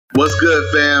What's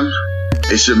good, fam?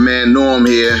 It's your man Norm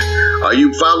here. Are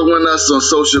you following us on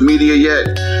social media yet?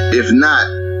 If not,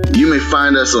 you may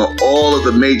find us on all of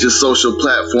the major social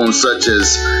platforms such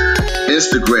as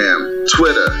Instagram,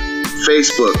 Twitter,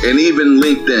 Facebook, and even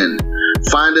LinkedIn.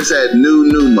 Find us at New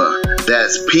Numa.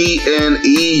 That's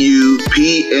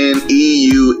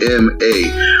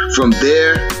PNEUPNEUMA. From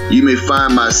there, you may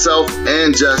find myself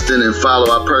and Justin and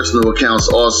follow our personal accounts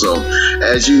also.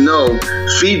 As you know,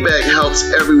 feedback helps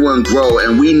everyone grow,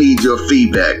 and we need your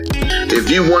feedback. If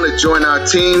you want to join our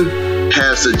team,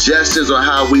 have suggestions on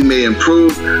how we may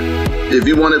improve, if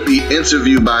you want to be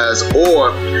interviewed by us,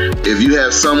 or if you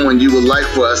have someone you would like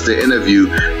for us to interview,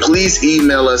 please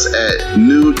email us at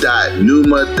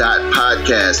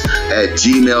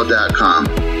new.numa.podcast@gmail.com.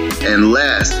 And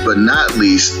last but not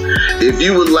least, if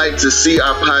you would like to see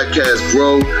our podcast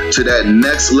grow to that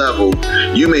next level,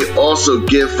 you may also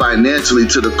give financially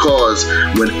to the cause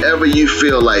whenever you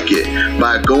feel like it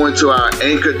by going to our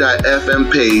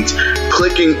anchor.fm page,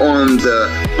 clicking on the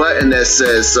button that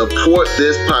says support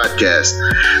this podcast.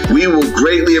 We will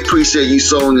greatly appreciate you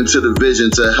sowing into the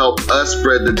vision to help us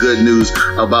spread the good news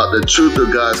about the truth of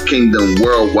God's kingdom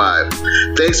worldwide.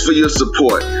 Thanks for your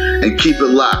support, and keep it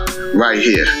locked right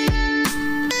here.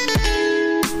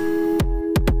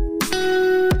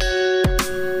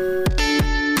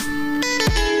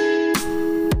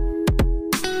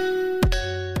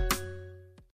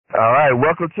 All right,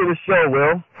 welcome to the show,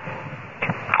 Will.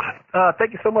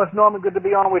 Thank you so much, Norman. Good to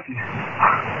be on with you.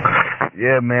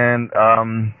 Yeah, man.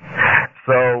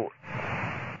 So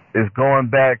it's going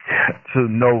back to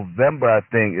November, I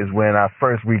think, is when I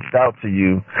first reached out to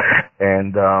you.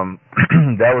 And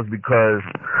that was because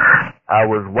I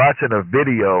was watching a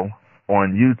video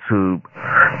on YouTube,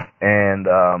 and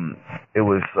it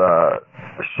was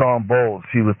Sean Bowles.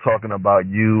 He was talking about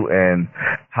you and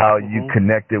how you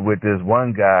connected with this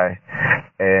one guy.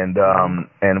 And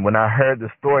when I heard the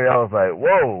story, I was like,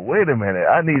 whoa, wait a minute.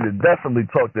 I need to definitely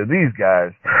talk to these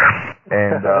guys.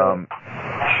 And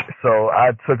so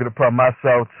I took it upon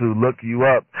myself to look you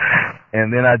up.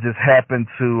 And then I just happened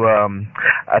to,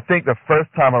 I think the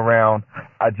first time around,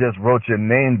 I just wrote your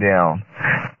name down.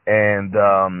 And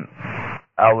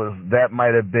that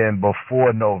might have been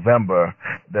before November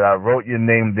that I wrote your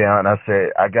name down. I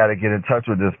said, I got to get in touch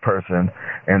with this person.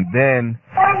 And then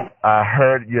I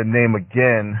heard your name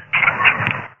again,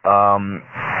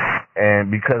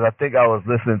 and because I think I was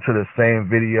listening to the same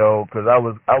video, because I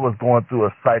was going through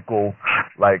a cycle,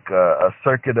 like a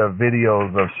circuit of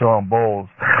videos of Sean Bowles,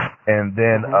 and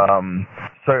then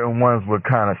certain ones were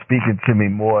kind of speaking to me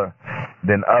more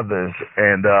than others,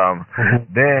 and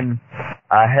then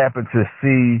I happened to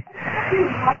see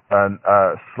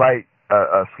a slight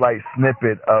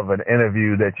snippet of an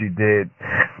interview that you did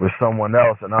with someone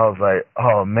else, and I was like,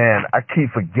 oh man, I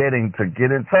keep forgetting to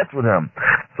get in touch with him.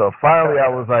 So finally I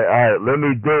was like, all right, let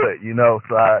me do it,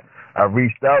 so I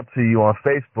reached out to you on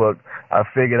Facebook. I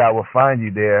figured I would find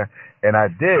you there, and I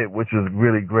did, which was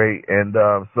really great. And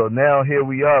so now here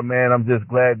we are, man. I'm just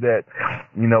glad that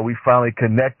we finally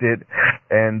connected.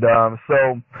 And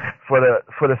so for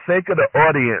the sake of the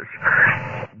audience,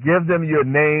 give them your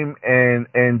name and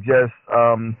just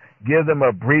give them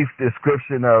a brief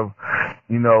description of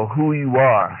who you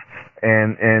are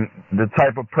and the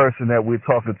type of person that we're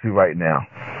talking to right now.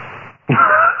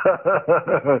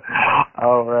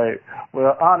 All right.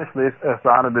 Well, honestly, it's an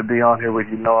honor to be on here with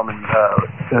you, Norman.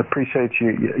 I appreciate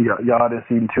y'all that's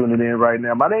even tuning in right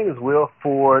now. My name is Will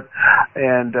Ford,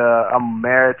 and I'm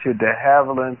married to De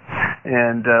Haviland,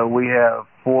 and we have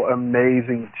 4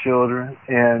 amazing children,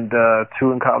 and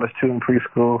 2 in college, 2 in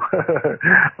preschool.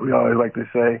 We always like to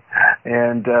say.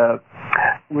 And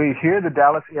we're here in the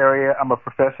Dallas area. I'm a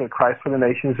professor at Christ for the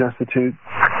Nations Institute.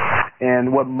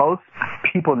 And what most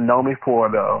people know me for,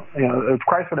 though, at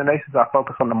Christ for the Nations, I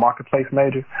focus on the marketplace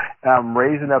major. I'm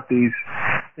raising up these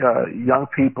young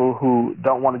people who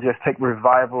don't want to just take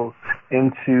revivals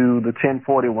into the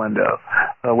 1040 window,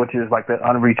 which is like the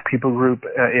unreached people group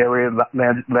area,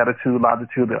 latitude,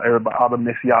 longitude, that all the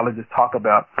missiologists talk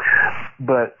about.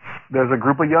 But there's a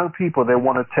group of young people that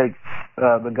want to take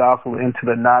the gospel into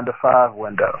the 9 to 5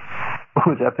 window,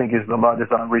 which I think is the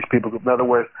largest unreached people group. In other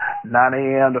words, 9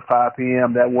 a.m. to 5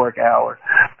 p.m., that work hour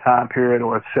time period,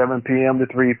 or 7 p.m. to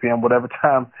 3 p.m., whatever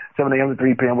time, 7 a.m. to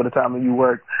 3 p.m., whatever time that you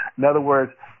work. In other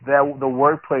words, that the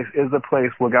workplace is the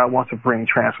place where God wants to bring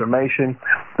transformation,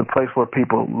 the place where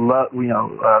people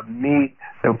meet,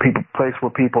 the place where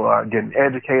people are getting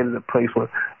educated, the place where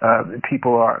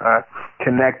people are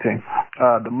connecting.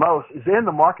 the most is in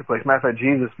the marketplace. Matter of fact,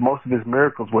 Jesus, most of his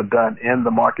miracles were done in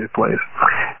the marketplace.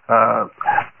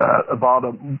 Of all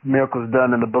the miracles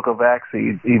done in the book of Acts,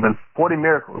 even 40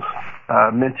 miracles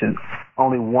mentioned,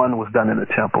 only one was done in the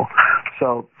temple.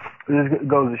 So this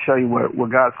goes to show you where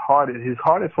God's heart is. His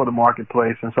heart is for the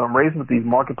marketplace. And so I'm raising with these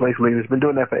marketplace leaders. Been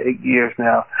doing that for 8 years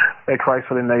now at Christ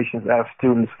for the Nations. I have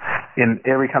students in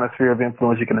every kind of sphere of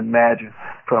influence you can imagine,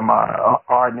 from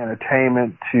art and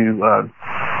entertainment to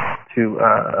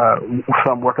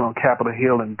some working on Capitol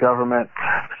Hill and government,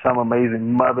 some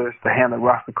amazing mothers. The hand that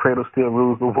rocks the cradle still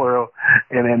rules the world.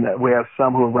 And then we have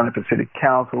some who are running for city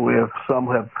council. We have some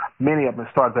who have, many of them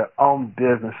start their own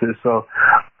businesses. So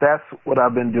that's what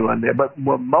I've been doing there. But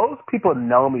what most people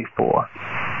know me for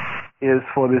is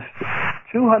for this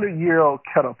 200-year-old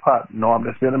kettle pot, Norm,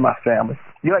 that's been in my family.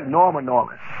 You like Norm or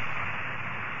Norman?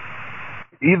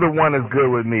 Either one is good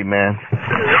with me, man.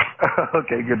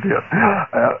 Okay, good deal.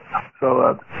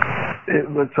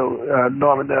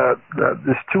 Norman,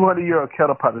 this 200-year-old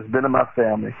kettle pot has been in my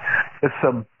family. It's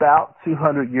about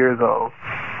 200 years old.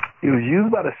 It was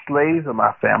used by the slaves of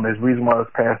my family. That's the reason why it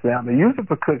was passed down. They used it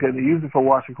for cooking. They used it for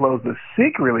washing clothes. But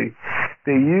secretly,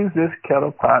 they used this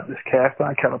kettle pot, this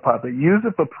cast-iron kettle pot. They used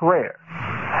it for prayer.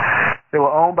 They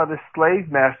were owned by the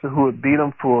slave master who would beat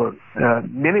them for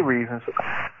many reasons,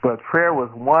 but prayer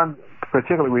was one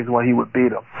particular reason why he would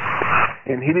beat them.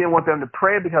 And he didn't want them to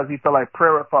pray because he felt like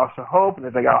prayer would foster hope, and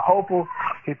if they got hopeful,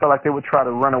 he felt like they would try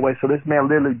to run away. So this man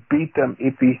literally beat them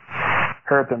if he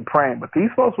heard them praying. But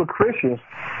these folks were Christians,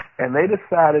 and they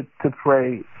decided to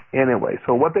pray anyway.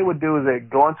 So what they would do is they'd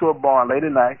go into a barn late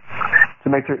at night to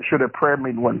make sure their prayer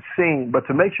meeting wasn't seen, but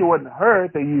to make sure it wasn't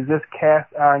heard, they used this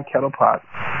cast-iron kettle pot.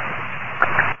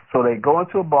 So they go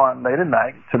into a barn late at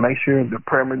night to make sure the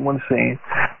prayer meeting wasn't seen,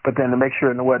 but then to make sure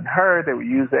it wasn't heard, they would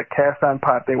use that cast-iron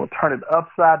pot. They would turn it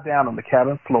upside down on the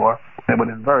cabin floor. They would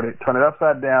invert it, turn it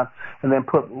upside down, and then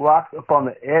put rocks up on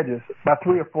the edges, about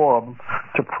 3 or 4 of them,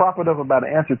 to prop it up about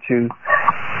an inch or two.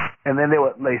 And then they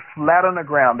would lay flat on the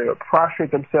ground. They would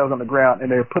prostrate themselves on the ground,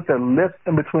 and they would put their lips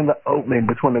in between the opening,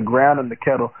 between the ground and the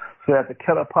kettle, so that the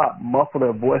kettle pot muffled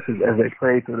their voices as they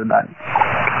prayed through the night.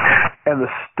 And the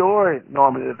story,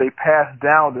 normally, that they passed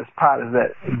down with this pot is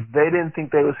that they didn't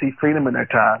think they would see freedom in their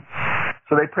time.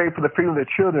 So they prayed for the freedom of their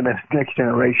children and the next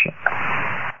generation.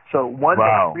 So one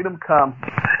day freedom comes,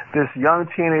 this young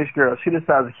teenage girl, she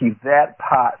decides to keep that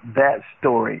pot, that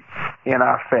story in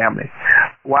our family.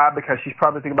 Why? Because she's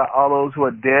probably thinking about all those who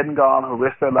are dead and gone, who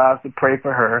risked their lives to pray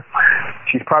for her.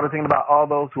 She's probably thinking about all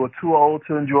those who are too old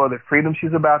to enjoy the freedom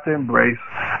she's about to embrace.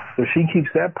 So she keeps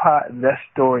that pot and that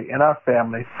story in our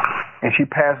family, and she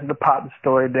passes the pot and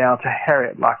story down to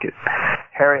Harriet Lockett.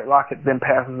 Harriet Lockett then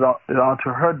passes it on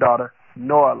to her daughter,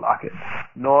 Nora Lockett.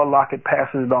 Nora Lockett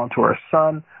passes it on to her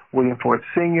son, William Ford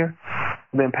Sr.,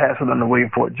 then passed it on to William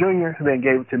Ford Jr., then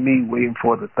gave it to me, William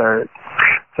Ford III.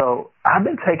 So I've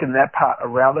been taking that pot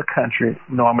around the country,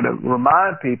 Norman, to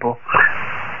remind people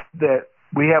that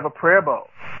we have a prayer bowl.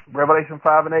 Revelation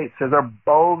 5 and 8 says, there are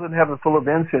bowls in heaven full of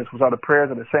incense, which are the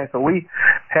prayers of the saints. So we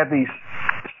had these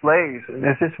slaves, and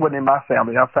this wasn't in my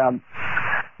family. I found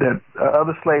that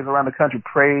other slaves around the country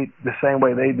prayed the same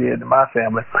way they did in my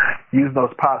family, using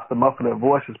those pots to muffle their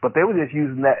voices. But they were just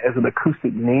using that as an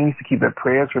acoustic means to keep their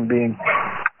prayers from being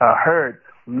heard.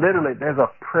 Literally, there's a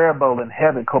prayer bowl in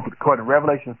heaven, according to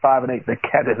Revelation 5 and 8, that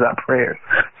catches our prayers.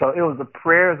 So it was the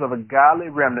prayers of a godly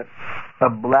remnant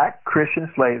of black Christian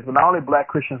slaves, but not only black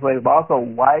Christian slaves, but also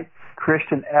white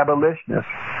Christian abolitionists.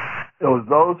 It was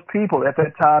those people at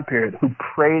that time period who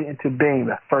prayed into being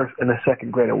the first and the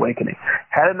second Great Awakening.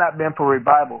 Had it not been for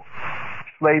revival,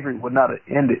 slavery would not have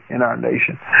ended in our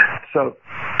nation. So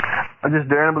I just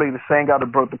daring to believe the same God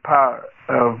that broke the power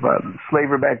of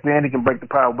slavery back then, he can break the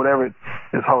power of whatever is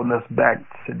holding us back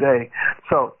today.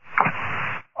 So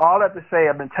all that to say,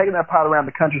 I've been taking that pot around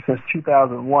the country since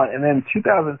 2001. And then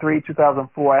 2003,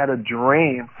 2004, I had a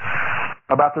dream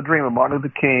about the dream of Martin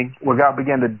Luther King, where God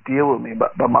began to deal with me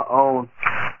about my own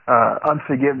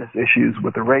unforgiveness issues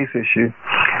with the race issue.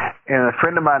 And a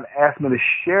friend of mine asked me to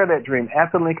share that dream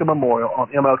at the Lincoln Memorial on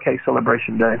MLK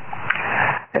Celebration Day.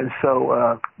 And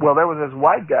so, there was this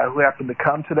white guy who happened to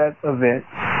come to that event.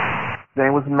 His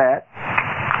name was Matt.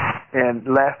 And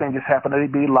the last name just happened to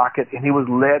be Lockett. And he was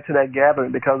led to that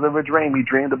gathering because of a dream. He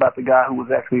dreamed about the guy who was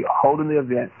actually holding the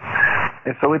event.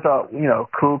 And so we thought,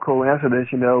 cool coincidence,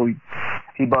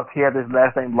 he had his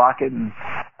last name Lockett, and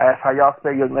I asked, how y'all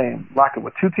spell your name? Lockett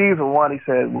with 2 T's or 1? He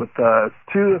said with 2.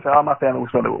 I said, all my family was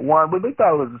spelled it with 1. But we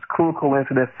thought it was this cool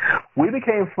coincidence. We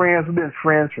became friends. We've been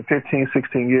friends for 15,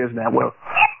 16 years now. Well,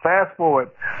 fast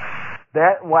forward,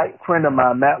 that white friend of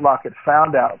mine, Matt Lockett,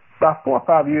 found out about 4 or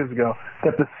 5 years ago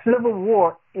that the Civil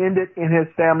War ended in his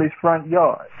family's front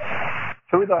yard.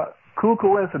 So we thought, cool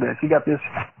coincidence. You got this.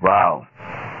 Wow.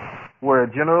 Where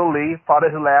General Lee fought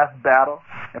his last battle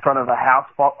in front of a house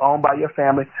owned by your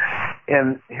family.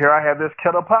 And here I have this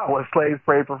kettle pot where slaves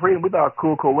prayed for freedom. We thought,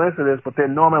 cool coincidence. But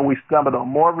then, Norman, we stumbled on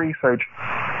more research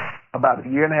about a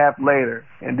year and a half later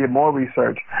and did more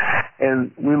research.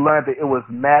 And we learned that it was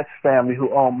Matt's family who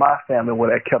owned my family where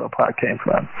that kettle pot came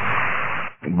from.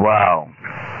 Wow.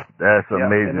 That's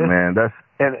amazing, man.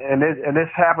 And this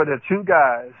happened to two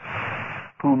guys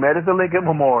who met at the Lincoln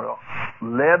Memorial,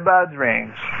 led by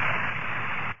dreams,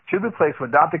 to the place where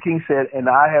Dr. King said, in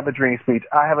the I Have a Dream speech,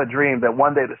 I have a dream that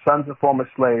one day the sons of former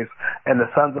slaves and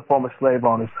the sons of former slave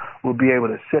owners will be able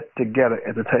to sit together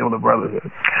at the table of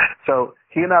brotherhood. So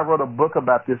he and I wrote a book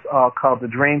about this called The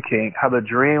Dream King, how the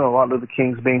dream of Martin Luther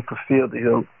King's being fulfilled to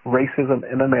heal racism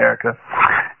in America.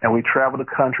 And we travel the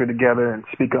country together and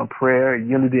speak on prayer,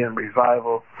 unity, and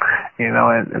revival, and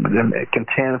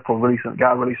contend for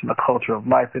God releasing the culture of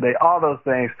life today, all those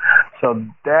things. So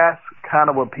that's kind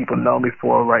of what people know me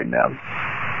for right now.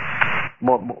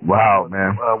 Wow,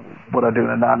 man. What I do in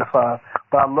a 9 to 5.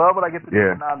 But I love what I get to do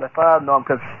in 9 to 5, Norm,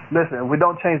 because, listen, if we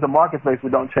don't change the marketplace,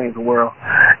 we don't change the world.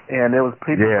 And there was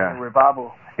people in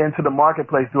revival into the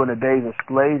marketplace during the days of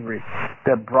slavery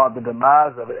that brought the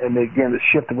demise of it, and they began to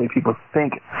shift the way people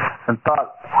think and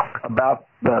thought about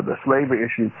the slavery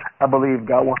issue. I believe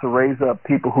God wants to raise up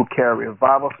people who carry a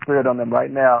revival spirit on them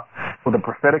right now, with a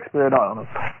prophetic spirit on them,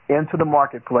 into the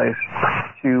marketplace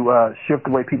to shift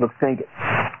the way people think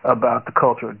about the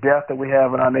culture of death that we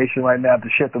have in our nation right now, to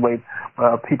shift the way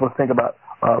people think about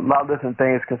a lot of different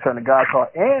things concerning God's heart,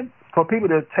 and for people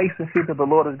to taste and see that the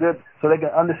Lord is good so they can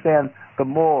understand the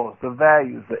morals, the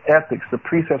values, the ethics, the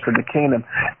precepts of the kingdom,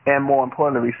 and more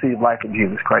importantly, receive life in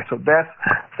Jesus Christ. So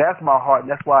that's my heart,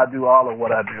 and that's why I do all of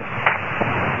what I do.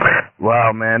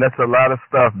 Wow, man, that's a lot of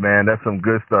stuff, man. That's some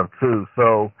good stuff, too.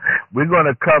 So we're going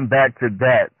to come back to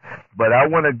that, but I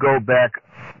want to go back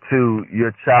to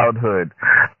your childhood.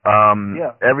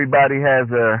 Everybody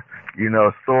has a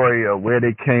story of where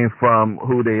they came from,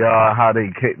 who they are, how they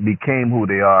became who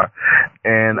they are.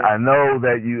 And I know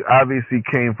that you obviously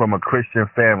came from a Christian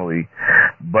family,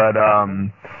 but,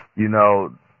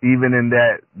 even in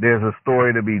that, there's a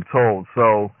story to be told.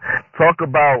 So talk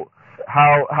about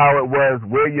how it was,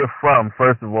 where you're from,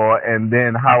 first of all, and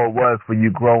then how it was for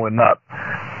you growing up.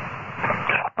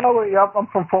 Oh, yeah, I'm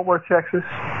from Fort Worth, Texas,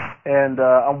 and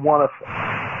I'm one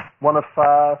of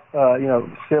 5,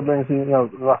 siblings.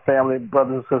 My family,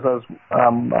 brothers and sisters.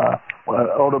 I'm an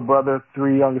older brother,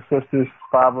 3 younger sisters,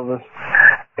 5 of us,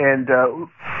 and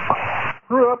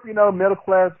grew up, middle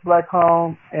class black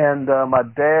home. And my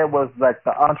dad was like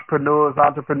the entrepreneur's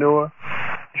entrepreneur,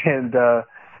 and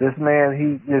this man,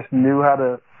 he just knew how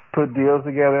to put deals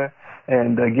together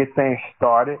and get things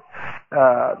started.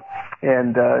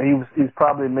 And he's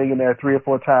probably a millionaire 3 or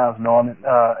 4 times, Norman.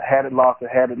 Had it, lost it,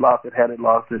 had it, lost it, had it,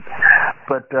 lost it.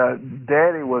 But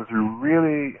Daddy was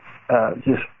really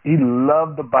he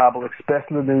loved the Bible,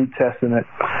 especially the New Testament.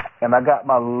 And I got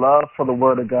my love for the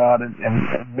Word of God and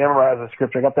memorizing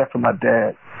Scripture. I got that from my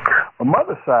dad. My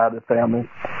mother's side of the family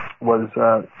was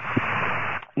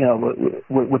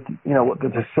with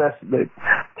the success that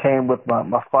came with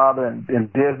my father in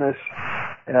business.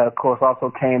 Of course,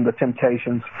 also came the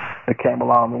temptations that came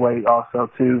along the way also,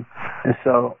 too. And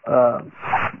so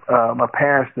my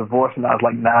parents divorced when I was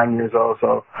like 9 years old.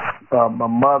 So my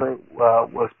mother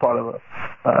was part of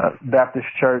a Baptist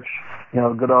church,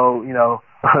 good old,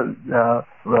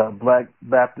 Black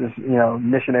Baptist,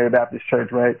 missionary Baptist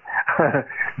church, right?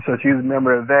 So she was a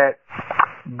member of that.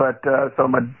 But so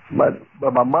my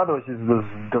mother was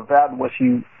devout in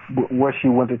where she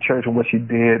went to church and what she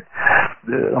did.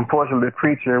 Unfortunately, the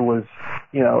preacher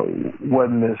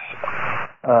wasn't as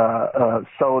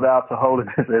sold out to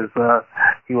holiness as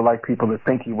he would like people to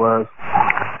think he was.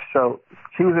 So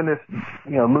she was in this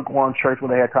lukewarm church where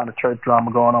they had kind of church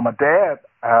drama going on. My dad,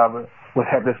 however, would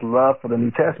have this love for the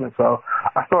New Testament, so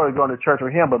I started going to church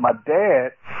with him. But my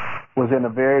dad was in a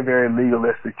very, very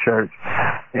legalistic church,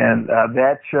 and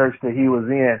that church that he was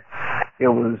in, it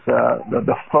was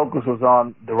the focus was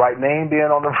on the right name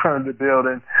being on the front of the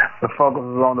building. The focus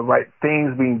was on the right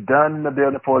things being done in the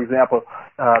building. For example,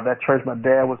 that church my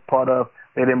dad was part of,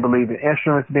 they didn't believe in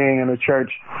instruments being in the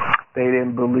church. They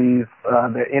didn't believe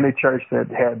that any church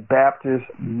that had Baptist,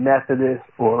 Methodist,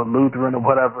 or Lutheran or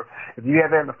whatever, if you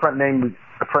had that in the front name of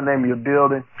your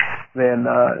building, then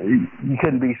you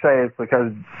couldn't be saved,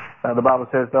 because the Bible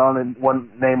says the only one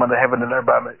name under heaven and earth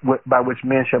by which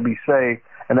men shall be saved,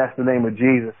 and that's the name of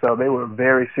Jesus. So they were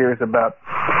very serious about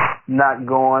not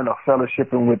going or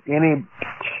fellowshipping with any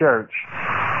church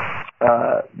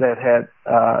that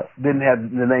didn't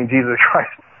have the name Jesus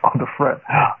Christ on the front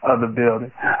of the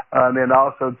building. And then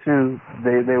also, too,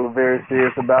 they were very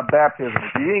serious about baptism.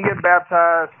 If you didn't get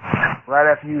baptized right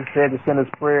after you said the sinner's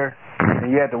prayer,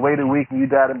 and you had to wait a week and you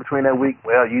died in between that week,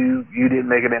 well, you didn't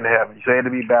make it into heaven. You had to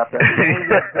be baptized.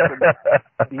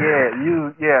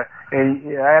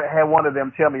 And I had one of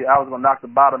them tell me I was going to knock the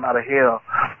bottom out of hell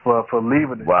for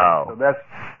leaving the wow. church.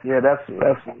 So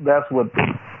that's what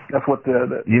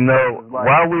the you know, like.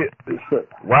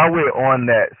 while we're on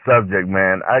that subject,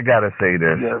 man, I gotta say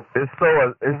this. Yes. It's so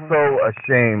a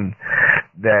shame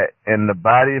that in the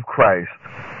body of Christ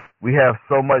we have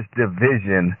so much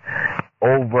division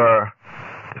over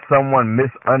someone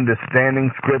misunderstanding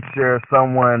Scripture,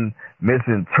 someone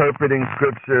misinterpreting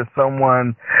Scripture,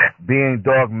 someone being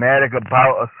dogmatic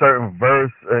about a certain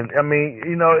verse. And I mean,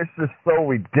 you know, it's just so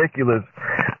ridiculous.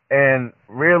 And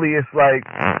really, it's like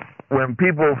when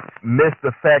people miss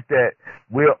the fact that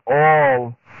we're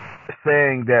all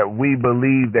saying that we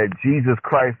believe that Jesus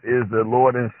Christ is the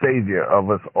Lord and Savior of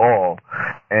us all,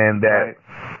 and that,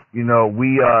 you know,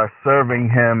 we are serving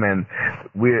Him, and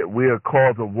we are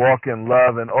called to walk in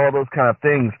love and all those kind of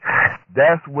things.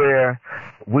 That's where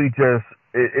it just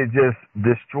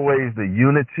destroys the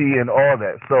unity and all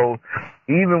that. So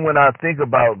even when I think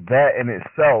about that in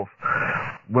itself,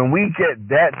 when we get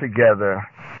that together,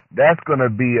 that's going to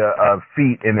be a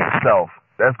feat in itself.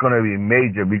 That's going to be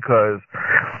major, because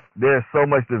there's so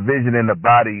much division in the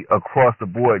body across the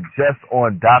board just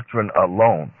on doctrine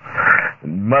alone,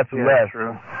 much less,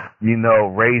 true. You know,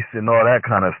 race and all that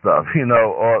kind of stuff, you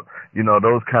know, or, you know,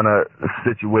 those kind of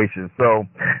situations. So,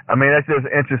 I mean, that's just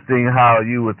interesting how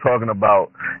you were talking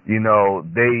about, you know,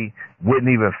 they wouldn't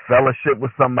even fellowship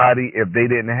with somebody if they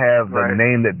didn't have the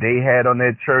name that they had on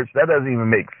their church. That doesn't even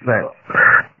make sense,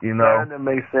 you know. That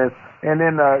makes sense. And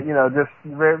then, you know, just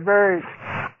very, very,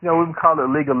 you know, we would call it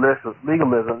legalism.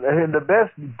 And the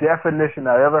best definition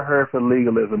I ever heard for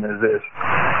legalism is this.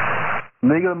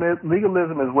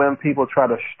 Legalism is when people try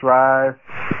to strive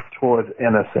towards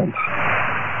innocence.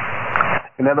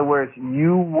 In other words,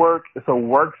 it's a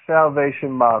work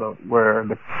salvation model where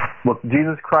what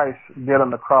Jesus Christ did on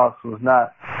the cross was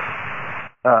not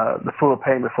the full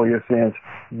payment for your sins.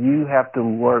 You have to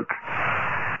work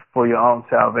for your own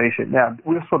salvation. Now,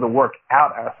 we're supposed to work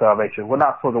out our salvation. We're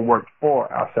not supposed to work for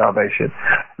our salvation.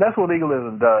 That's what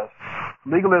legalism does.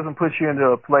 Legalism puts you into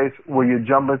a place where you're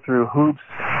jumping through hoops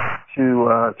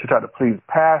to try to please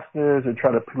pastors and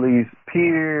try to please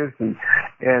peers, and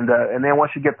then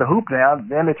once you get the hoop down,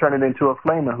 then they turn it into a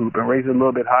flaming hoop and raise it a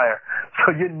little bit higher.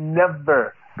 So you're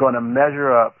never going to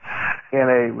measure up in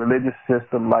a religious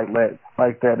system like that.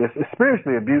 It's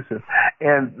spiritually abusive.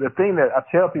 And the thing that I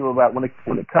tell people about when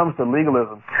it comes to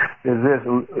legalism is this: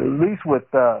 at least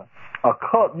with a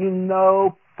cult, you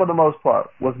know, for the most part,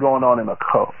 what's going on in a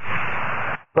cult.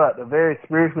 But a very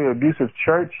spiritually abusive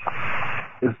church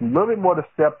is a little bit more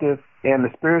deceptive, and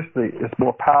spiritually it's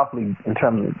more powerful in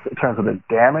terms of the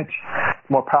damage. It's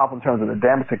more powerful in terms of the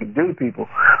damage it can do to people,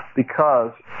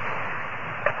 because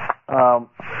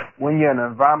when you're in an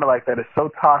environment like that, it's so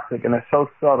toxic and it's so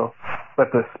subtle,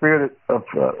 but the spirit of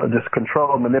just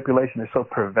control and manipulation is so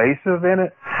pervasive in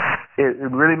it. It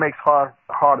really makes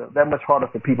that much harder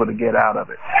for people to get out of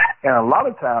it. And a lot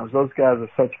of times, those guys are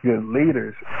such good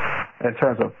leaders in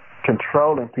terms of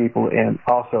controlling people and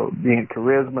also being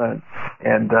charisma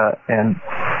and the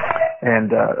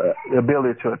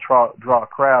ability to draw a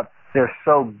crowd. They're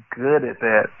so good at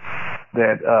that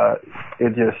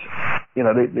it just, you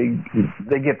know,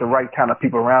 they get the right kind of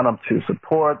people around them to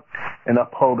support and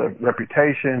uphold their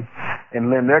reputation and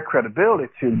lend their credibility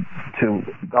to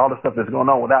all the stuff that's going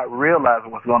on without realizing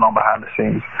what's going on behind the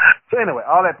scenes. So anyway,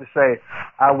 all that to say,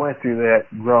 I went through that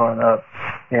growing up,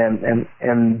 and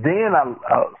then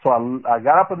I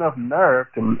got up enough nerve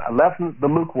I left the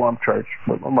lukewarm church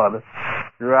with my mother,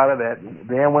 grew out of that,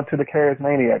 then went to the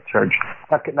charismatic church,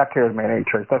 not charismatic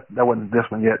church, that wasn't this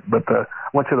one yet, but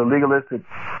went to the legalistic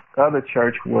other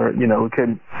church where, you know, we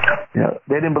couldn't, you know,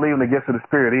 they didn't believe in the gifts of the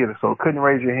Spirit either, so couldn't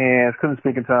raise your hands, couldn't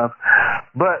speak in tongues.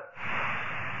 But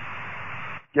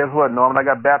guess what, Norman? I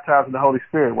got baptized in the Holy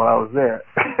Spirit while I was there.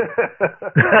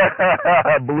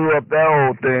 Blew up that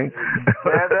whole thing.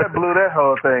 that blew that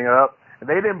whole thing up.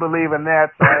 They didn't believe in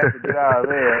that, so I had to get out of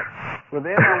there. Well,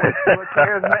 then I went to a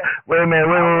charismatic. Wait a minute,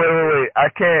 wait. I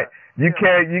can't. You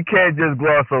can't just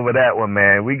gloss over that one,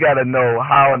 man. We got to know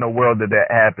how in the world did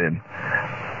that happen.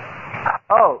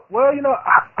 Oh, well, you know,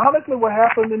 honestly, what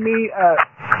happened to me,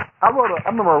 I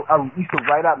remember I used to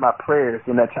write out my prayers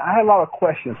in that time. I had a lot of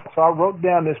questions, so I wrote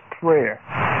down this prayer.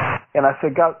 And I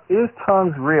said, God, is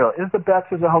tongues real? Is the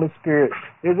baptism of the Holy Spirit,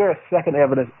 is there a second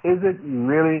evidence? Is it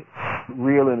really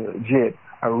real and legit?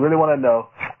 I really want to know.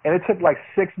 And it took like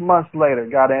 6 months later,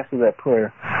 God answered that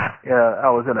prayer. I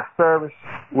was in a service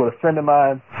with a friend of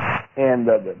mine, and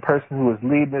the person who was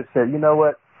leading it said, you know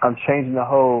what? I'm changing the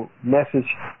whole message.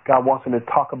 God wants me to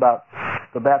talk about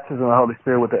the baptism of the Holy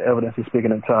Spirit with the evidence of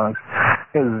speaking in tongues.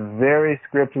 It was very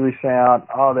scripturally sound,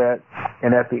 all that.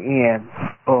 And at the end,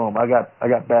 boom, I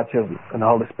got baptism in the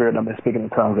Holy Spirit, and I've been speaking in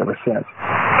tongues ever since.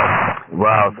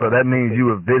 Wow, so that means you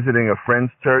were visiting a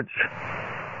friend's church?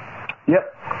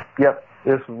 Yep.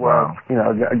 This is where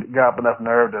got up enough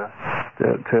nerve to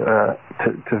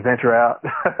venture out.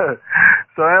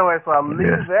 So anyway, so I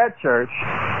leave that church,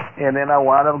 and then I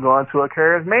wound up going to a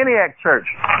charismaniac church,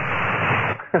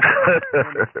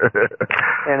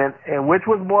 and which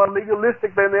was more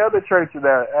legalistic than the other church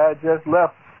that I just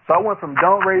left. So I went from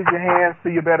don't raise your hands to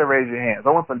you better raise your hands.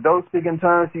 I went from don't speak in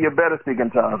tongues to you better speak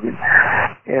in tongues.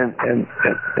 And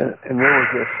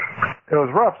it was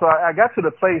rough. So I got to the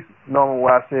place, Norman,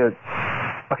 where I said,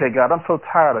 okay, God, I'm so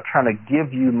tired of trying to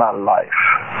give you my life.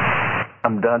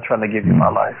 I'm done trying to give you my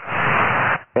life.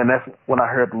 And that's when I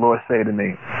heard the Lord say to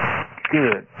me,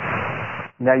 good.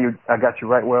 Now I got you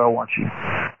right where I want you.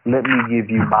 Let me give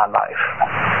you my life.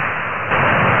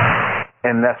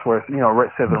 And that's where,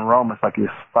 it says in Romans, I think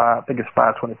it's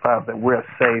 5:25, that we're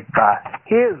saved by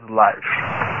his life.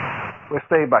 We're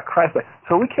saved by Christ's life.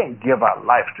 So we can't give our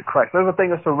life to Christ. There's a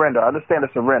thing of surrender. I understand the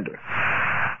surrender.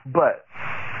 But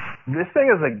this thing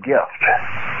is a gift.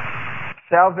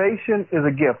 Salvation is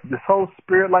a gift. This whole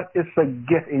spirit life is a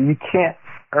gift, and you can't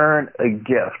earn a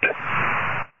gift.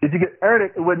 If you could earn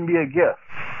it, it wouldn't be a gift.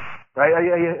 Right?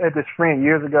 I had this friend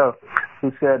years ago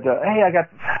who said, hey, I got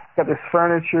this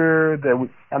furniture that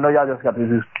I know y'all just got this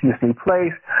new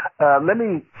place. Let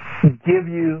me give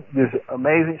you this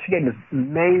amazing, she gave me this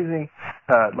amazing,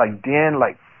 den,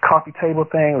 coffee table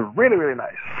thing. It was really, really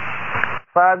nice.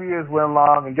 5 years went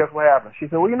along, and guess what happened? She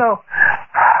said, well,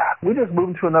 we just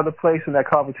moved to another place, and that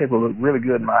coffee table looked really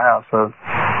good in my house, so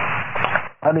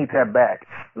I need that back.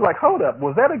 Like, hold up,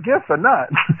 was that a gift or not?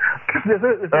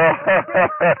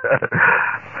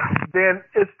 Then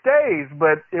it stays.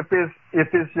 But if it's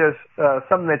just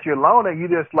something that you're loaning, you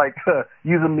just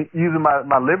using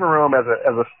my living room as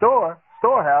a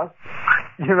storehouse.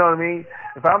 You know what I mean?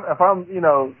 If I'm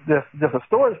just a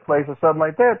storage place or something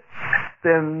like that,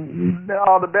 then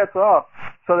all the bets are off.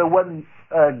 So there wasn't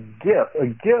a gift. A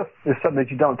gift is something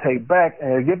that you don't take back,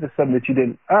 and a gift is something that you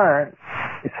didn't earn.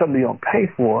 It's something you don't pay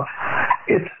for.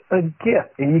 It's a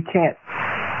gift, and you can't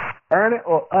earn it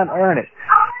or unearn it.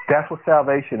 That's what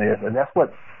salvation is, and that's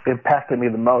what impacted me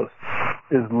the most,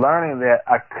 is learning that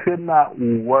I could not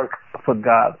work for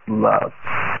God's love.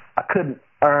 I couldn't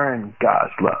earn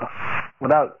God's love.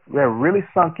 When I really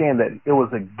sunk in that it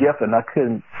was a gift and I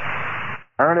couldn't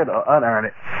earn it or unearn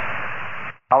it,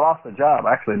 I lost a job,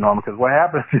 actually, Norman, because what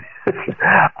happened is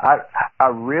I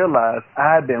realized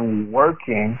I had been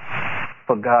working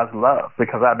for God's love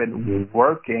because I've been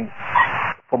working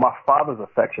for my father's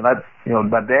affection.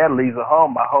 My dad leaves the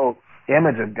home, my whole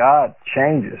image of God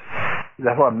changes.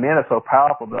 That's why men are so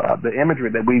powerful. The imagery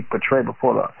that we portray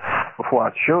before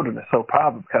our children is so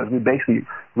powerful because we basically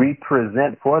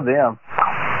represent for them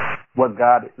what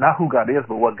God, not who God is,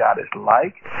 but what God is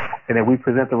like. And if we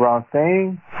present the wrong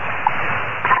thing,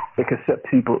 it can set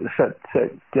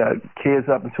kids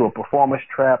up into a performance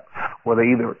trap where they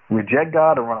either reject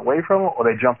God or run away from Him, or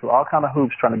they jump through all kind of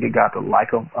hoops trying to get God to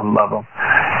like them and love them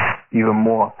even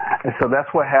more. And so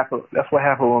that's what happened. That's what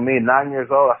happened with me. 9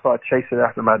 years old, I started chasing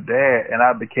after my dad, and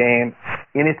I became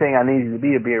anything I needed to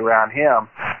be around him.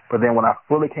 But then when I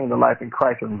fully came to life in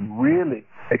Christ and really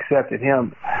accepted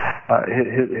Him,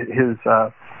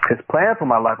 His plan for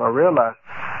my life, I realized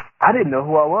I didn't know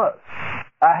who I was.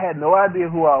 I had no idea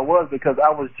who I was because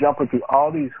I was jumping through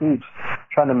all these hoops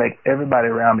trying to make everybody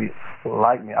around me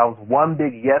like me. I was one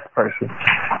big yes person.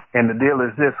 And the deal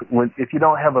is this: if you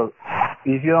don't have a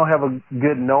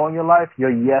good know in your life, your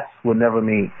yes will never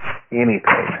mean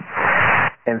anything.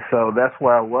 And so that's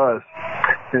where I was.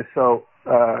 And so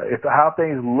if how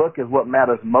things look is what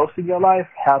matters most in your life,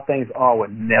 how things are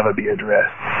would never be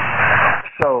addressed.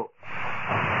 So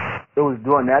it was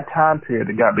during that time period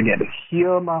that God began to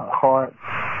heal my heart,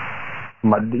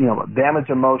 my damaged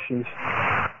emotions,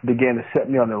 began to set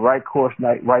me on the right course,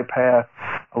 right path.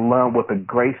 I learned what the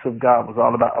grace of God was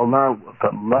all about. I learned what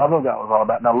the love of God was all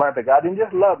about. And I learned that God didn't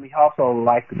just love me, He also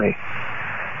liked me.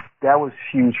 That was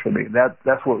huge for me.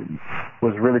 That's what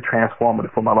was really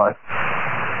transformative for my life.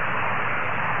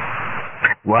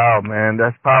 Wow, man,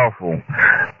 that's powerful.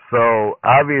 So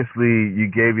obviously you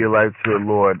gave your life to the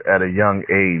Lord at a young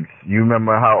age. You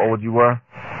remember how old you were?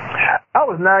 I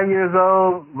was 9 years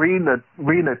old reading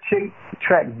a chick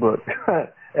track book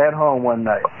at home one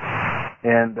night.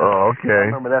 And okay.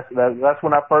 I remember that's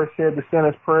when I first said the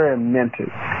sinner's prayer and meant it.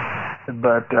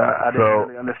 But I didn't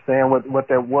really understand what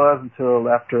that was until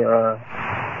after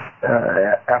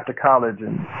college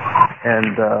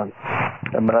and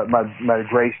my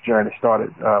grace journey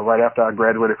started right after I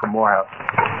graduated from Morehouse.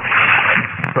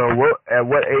 So at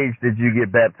what age did you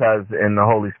get baptized in the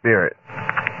Holy Spirit?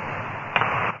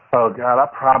 Oh God, I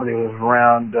probably was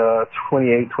around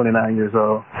 28, 29 years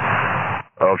old.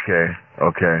 Okay.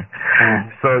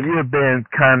 So you have been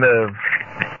kind of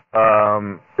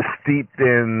steeped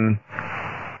in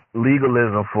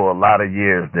legalism for a lot of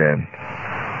years then.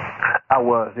 I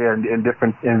was, yeah, in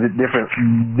different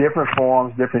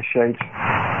forms, different shapes.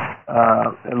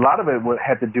 A lot of it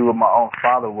had to do with my own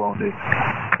father wounding,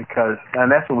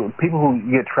 and that's what people who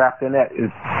get trapped in that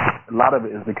is. A lot of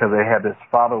it is because they have this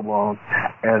father wound,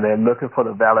 and they're looking for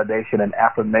the validation and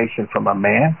affirmation from a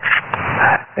man,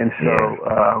 and so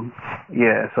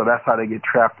so that's how they get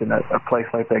trapped in a place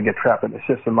like that, get trapped in a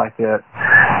system like that,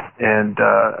 and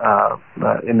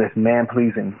in this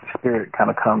man-pleasing spirit kind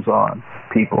of comes on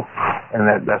people, and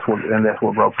that's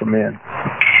what broke them in.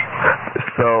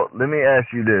 So let me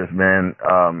ask you this, man.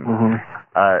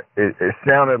 It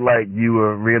sounded like you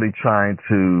were really trying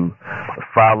to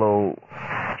follow,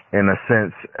 in a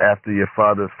sense, after your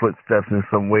father's footsteps in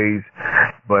some ways,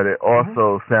 but it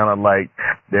also sounded like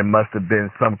there must have been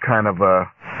some kind of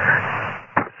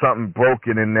something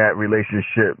broken in that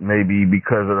relationship, maybe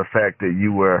because of the fact that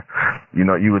you were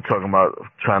talking about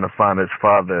trying to find his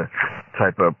father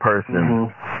type of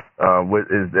person.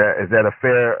 Is that a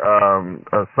fair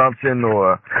assumption,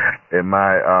 or am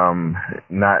I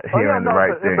not hearing the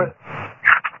right thing?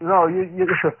 No,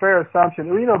 it's a fair assumption.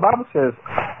 You know, the Bible says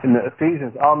in the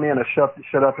Ephesians, all men are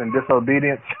shut up in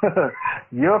disobedience.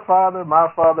 Your father, my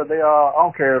father, they are. I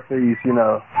don't care if he's,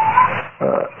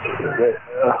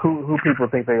 who people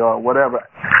think they are, whatever.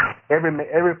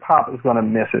 Every pop is going to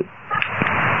miss it,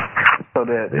 so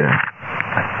that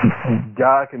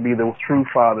God can be the true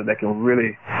father that can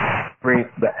really bring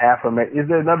the affirmation.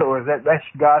 In other words, that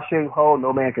God-shaped hole,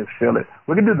 no man can fill it.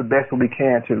 We can do the best we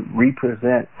can to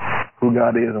represent who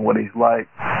God is and what He's like,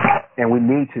 and we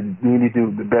need to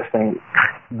do the best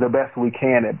we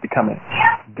can at becoming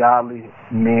godly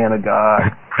men of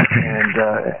God, and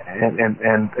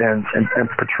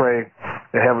portray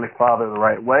the Heavenly Father the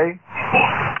right way.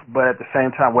 But at the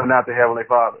same time, we're not the Heavenly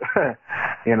Father.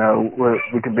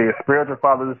 We can be a spiritual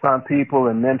father to some people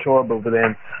and mentor, but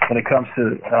then when it comes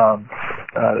to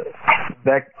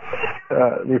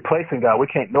replacing God,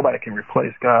 nobody can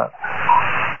replace God.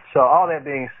 So all that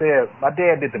being said, my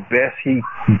dad did the best he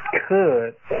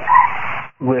could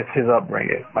with his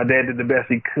upbringing. My dad did the best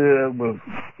he could with,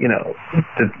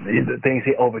 the things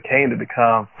he overcame to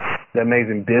become the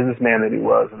amazing businessman that he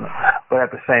was. But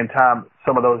at the same time,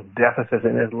 some of those deficits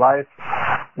in his life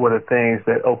were the things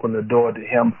that opened the door to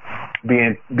him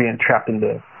being trapped in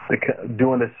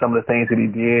doing some of the things that he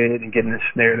did and getting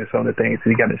ensnared in some of the things that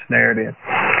he got ensnared in.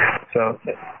 So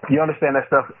you understand that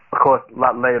stuff, of course, a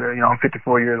lot later. I'm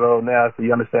 54 years old now, so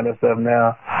you understand that stuff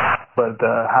now. But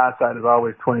hindsight is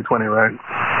always 20/20, right?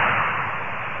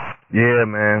 Yeah,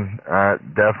 man, I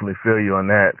definitely feel you on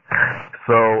that.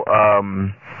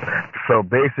 So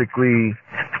basically,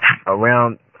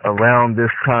 around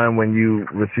this time when you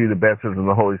received the baptism of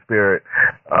the Holy Spirit,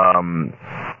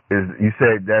 you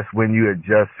said that's when you had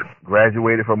just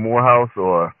graduated from Morehouse,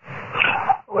 or?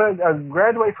 Well, I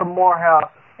graduated from Morehouse,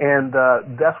 and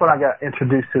that's when I got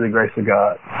introduced to the grace of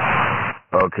God.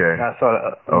 Okay. I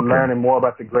started learning more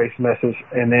about the grace message,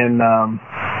 and then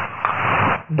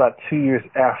about 2 years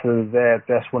after that,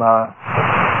 that's when I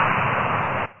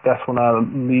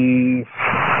leave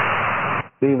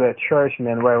that church, and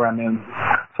then right around then,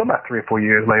 so about 3 or 4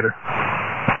 years later.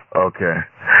 Okay.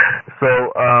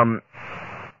 So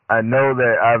I know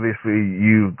that obviously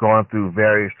you've gone through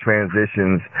various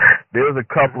transitions. There's a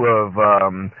couple of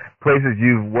places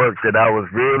you've worked that I was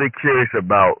really curious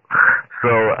about. So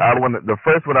the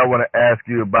first one I want to ask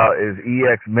you about is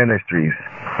EX Ministries.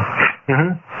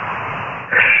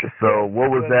 So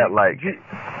what was that like?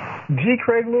 G.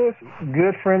 Craig Lewis,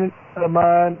 good friend of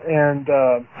mine, and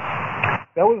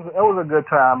that was a good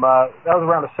time. That was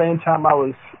around the same time I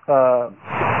was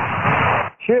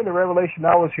hearing the revelation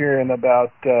I was hearing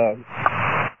about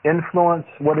influence,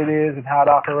 what it is, and how it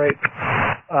operates.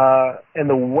 And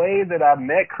the way that I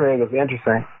met Craig was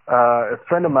interesting. A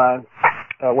friend of mine,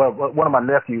 one of my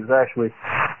nephews actually,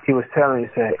 he was telling me,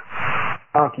 he said,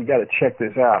 Unc, you got to check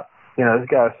this out. You know, this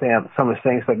guy was saying some of the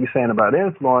same stuff you're saying about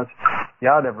influence.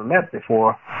 Y'all never met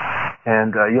before.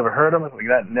 And you ever heard of him? We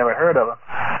never heard of him.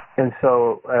 And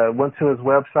so went to his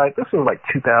website. This was like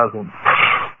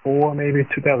 2004, maybe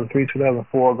 2003,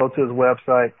 2004. Go to his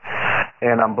website.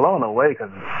 And I'm blown away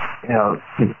because, you know,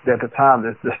 at the time,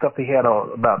 the stuff he had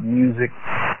about music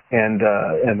and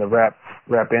the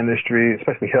rap industry,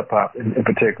 especially hip hop in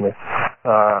particular,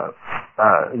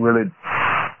 really,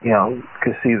 you know,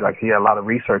 could see like he had a lot of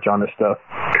research on this stuff.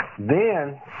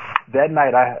 Then that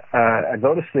night I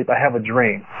go to sleep. I have a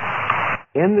dream.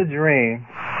 In the dream,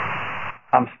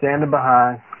 I'm standing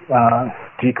behind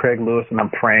G. Craig Lewis and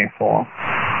I'm praying for him.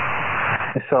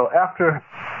 And so after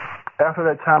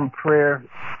that time of prayer,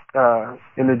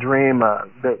 in the dream,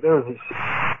 there was this,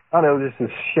 I don't know, just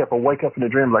this shift. I wake up in the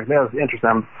dream like, that was interesting.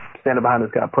 I'm standing behind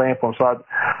this guy praying for him. So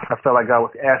I felt like God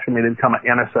was asking me to become an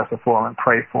intercessor for him and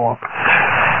pray for him.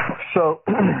 So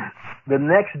the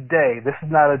next day, this is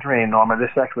not a dream, Norman.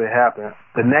 This actually happened.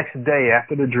 The next day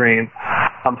after the dream,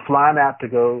 I'm flying out to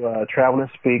go travel and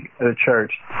speak at a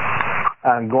church.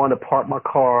 I'm going to park my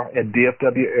car at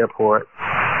DFW Airport.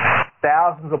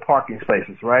 Thousands of parking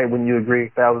spaces, right? When you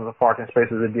agree, thousands of parking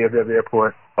spaces at DFW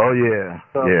Airport. Oh, yeah.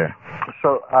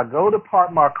 So I go to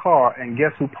park my car, and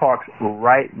guess who parks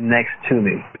right next to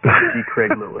me? G.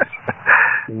 Craig Lewis.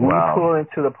 Wow. We pull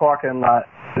into the parking lot,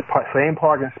 the same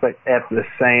parking space at the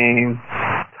same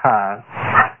time.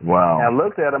 Wow. And I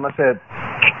looked at him, I said,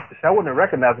 I wouldn't have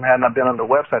recognized him had I not been on the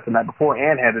website the night before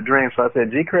and had the dream. So I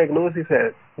said, G. Craig Lewis? He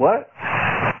said, what?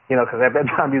 You know, because at that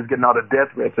time he was getting all the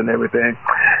death threats and everything.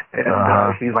 And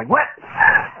he's like, what?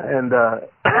 And I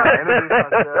introduced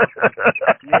myself.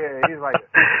 Yeah, he's like,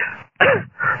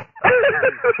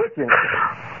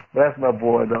 that's my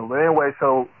boy, though. But anyway,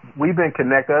 so we've been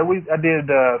connected. We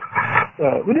did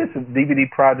some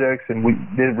DVD projects and we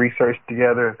did research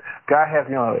together. God has,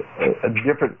 you know, a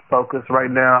different focus right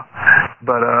now.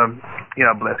 But, you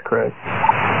know, bless Craig.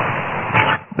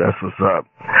 That's what's up.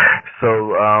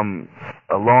 So,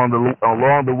 along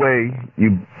the way,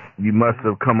 you must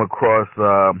have come across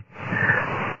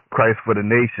Christ for the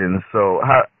Nations. So,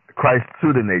 Christ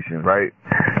to the Nations, right?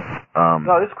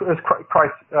 No, it's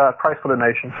Christ for the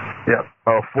Nations. Yeah.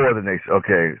 Oh, for the nation.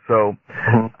 Okay. So,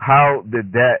 how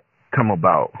did that come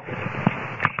about?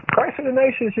 Christ for the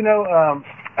Nations, you know,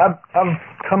 I've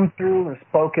come through and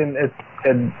spoken at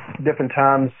different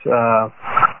times,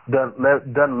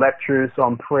 done lectures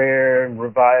on prayer and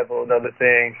revival and other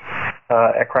things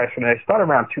at Christ for the Nations. Started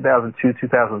around 2002,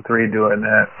 2003 doing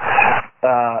that.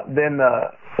 Then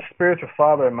a spiritual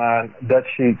father of mine, Dutch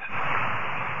Sheets,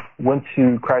 went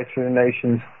to Christ for the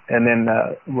Nations and then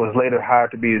was later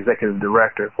hired to be executive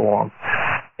director for him.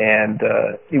 And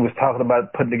he was talking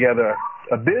about putting together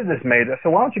a business major. So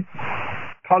why don't you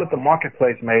call it the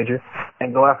marketplace major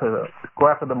and go after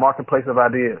the marketplace of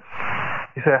ideas?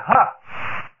 He said,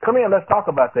 come here, let's talk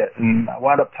about that. And I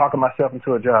wound up talking myself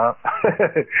into a job.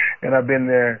 And I've been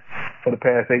there for the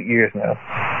past 8 years now.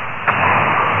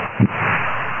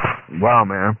 Wow,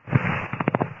 man.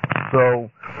 So,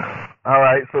 all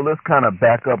right, so let's kind of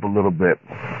back up a little bit.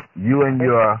 You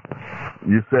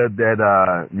said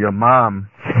that your mom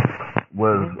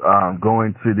was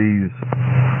going to these,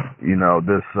 you know,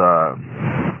 this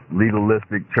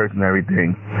legalistic church and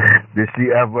everything. Did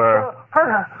she ever?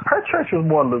 Her church was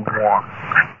more lukewarm.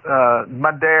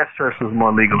 My dad's church was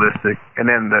more legalistic, and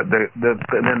then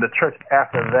the church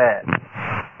after that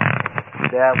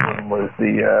one was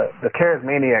the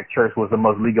Charismaniac church was the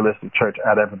most legalistic church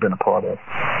I'd ever been a part of.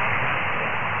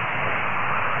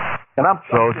 And I'm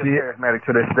still charismatic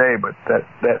to this day,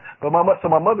 but my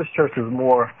mother's church was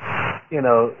more, you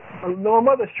know, my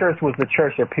mother's church was the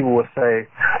church that people would say,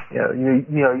 you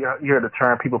hear the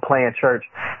term people playing church,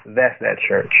 that's that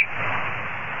church.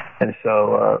 And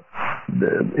so,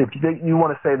 if you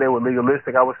want to say they were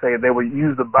legalistic, I would say they would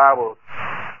use the Bible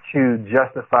to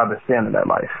justify the sin in their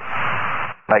life.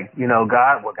 Like, you know,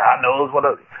 God knows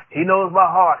He knows my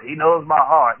heart. He knows my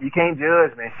heart. You can't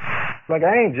judge me. Like,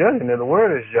 I ain't judging you. The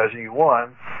Word is judging you,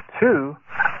 one. Two,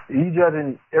 you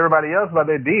judging everybody else by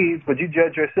their deeds, but you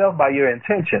judge yourself by your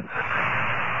intentions.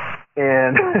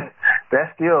 And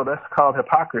that's called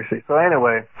hypocrisy. So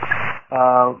anyway,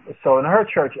 so in her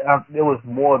church, it was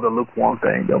more the lukewarm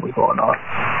thing that was going on.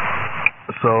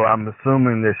 So I'm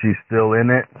assuming that she's still in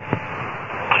it?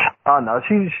 Oh, no.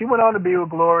 She went on to be with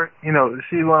Glory. You know,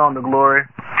 she went on to Glory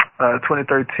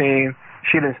 2013.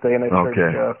 She didn't stay in that church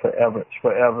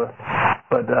forever.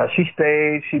 But she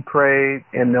stayed, she prayed,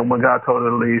 and then when God told her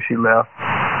to leave, she left.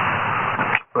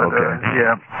 But,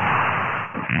 yeah.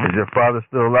 Is your father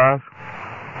still alive?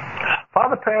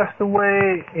 Father passed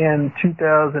away in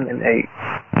 2008.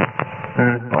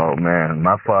 Mm-hmm. Oh man,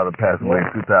 my father passed away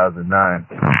in 2009.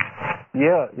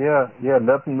 Yeah.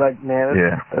 Nothing like, man.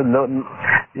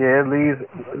 It leaves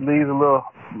a little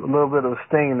bit of a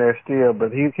sting there still.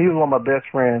 But he was one of my best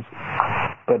friends.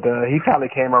 But he finally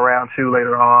came around too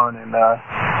later on and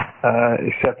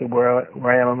accepted where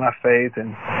I am in my faith,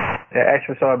 and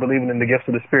actually started believing in the gifts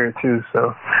of the Spirit too.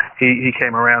 So he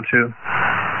came around too.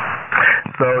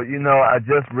 So I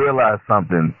just realized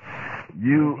something.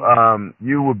 You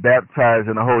were baptized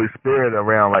in the Holy Spirit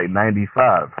around like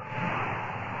 95.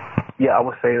 Yeah, I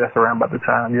would say that's around about the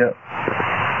time. Yeah.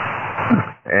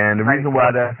 And the reason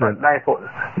why that's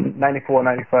 94,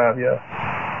 95. Yeah.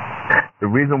 The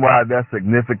reason why that's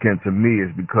significant to me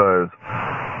is because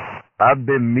I've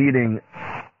been meeting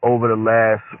over the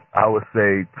last, I would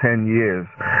say, 10 years.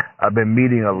 I've been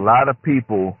meeting a lot of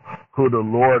people who the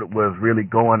Lord was really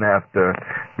going after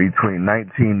between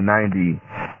 1990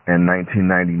 and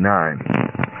 1999.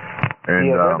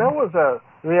 And, there was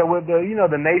with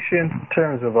the nation in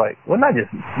terms of like, well, not just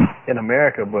in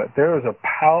America, but there was a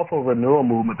powerful renewal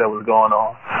movement that was going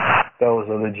on. That was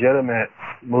a legitimate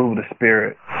move of the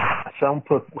Spirit. Some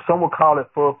would call it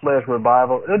full-fledged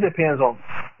revival. It depends on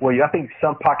I think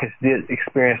some pockets did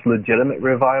experience legitimate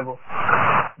revival,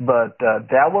 but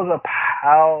that was a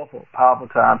powerful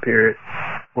time period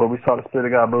where we saw the Spirit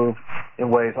of God move in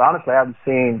ways. Honestly, I haven't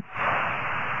seen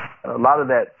a lot of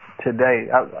that today.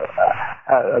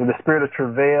 The spirit of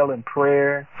travail and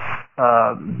prayer,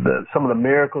 some of the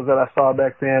miracles that I saw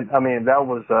back then. I mean, that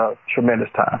was a tremendous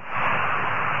time.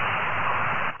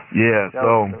 Yeah. That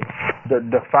so the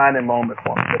defining moment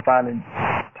for me, defining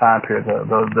time period,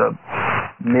 the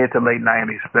mid to late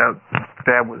 90s.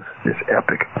 That was just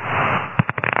epic.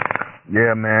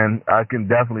 Yeah, man. I can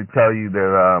definitely tell you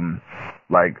that.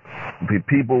 Like the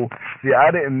people,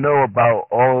 I didn't know about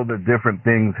all the different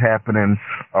things happening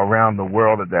around the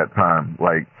world at that time.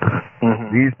 Like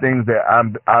these things that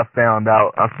I found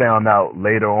out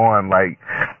later on, like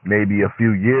maybe a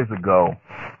few years ago,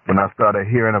 when I started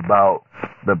hearing about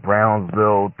the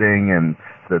Brownsville thing and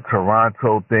the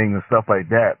Toronto thing and stuff like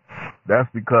that. That's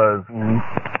because,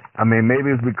 I mean,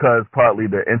 maybe it's because partly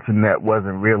the internet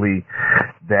wasn't really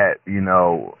that,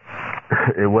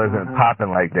 it wasn't popping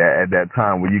like that at that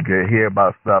time where you could hear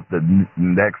about stuff the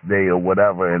next day or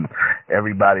whatever, and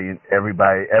everybody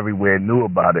everywhere knew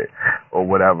about it or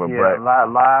whatever. Yeah, but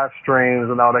live streams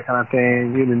and all that kind of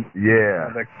thing. You didn't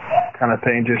have that kind of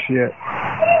thing just yet.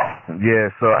 Yeah,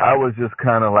 so I was just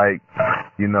kind of like,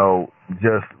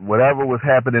 just whatever was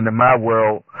happening in my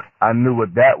world, I knew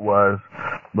what that was.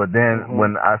 But then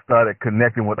when I started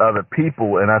connecting with other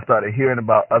people and I started hearing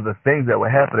about other things that were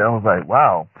happening, I was like,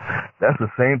 wow, that's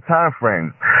the same time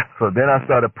frame. So then I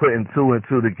started putting two and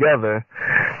two together.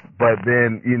 But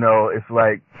then, it's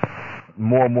like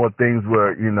more and more things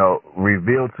were,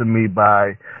 revealed to me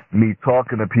by me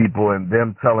talking to people and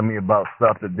them telling me about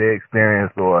stuff that they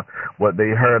experienced or what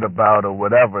they heard about or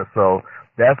whatever. So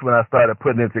that's when I started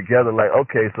putting it together, like,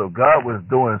 okay, so God was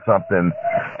doing something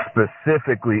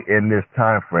specifically in this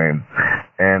time frame.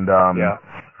 And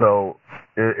so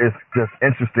it's just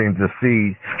interesting to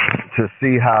see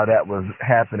how that was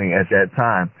happening at that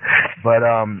time. But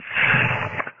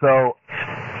so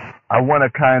I want to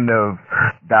kind of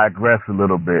digress a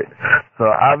little bit. So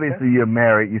obviously you're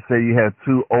married. You say you have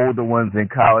two older ones in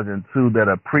college and two that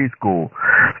are preschool.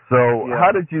 So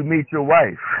how did you meet your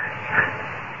wife?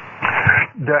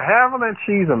 De Havilland,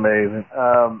 she's amazing.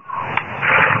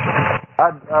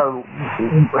 I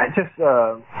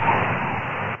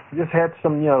just had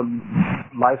some,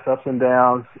 life's ups and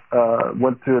downs.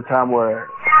 Went through a time where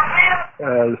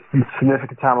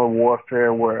significant time of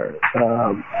warfare where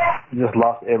just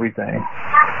lost everything.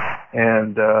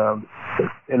 And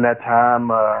in that time,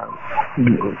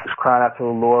 was crying out to the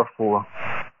Lord for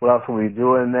what else were we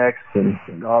doing next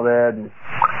and all that.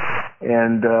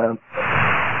 And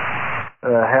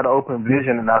had an open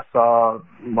vision, and I saw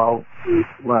my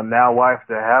now wife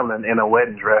De Havilland in a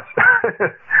wedding dress.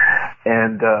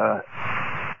 And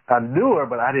I knew her,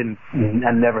 but I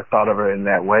never thought of her in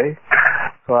that way.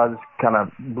 So I just kind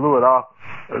of blew it off.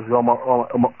 I was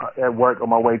at work on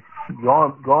my way,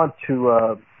 going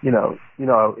to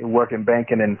work in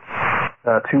banking, and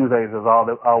Tuesdays is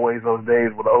always those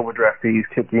days where the overdraft fees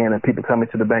kick in and people come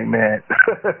into the bank mad.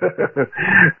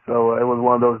 So it was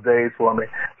one of those days for me.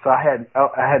 So I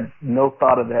had no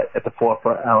thought of that at the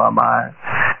forefront of my mind,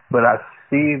 but I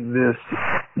see this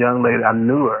young lady. I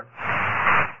knew her.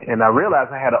 And I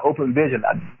realized I had an open vision.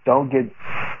 I don't get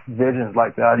visions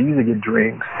like that. I usually get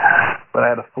dreams. But I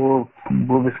had a full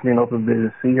movie screen open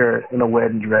vision, see her in a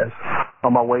wedding dress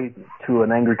on my way to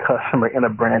an angry customer in a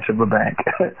branch of a bank.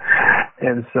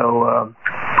 And so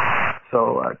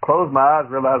I closed my eyes,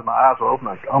 realized my eyes were open.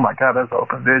 Like, oh my God, that's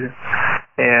open vision.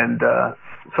 And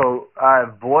so I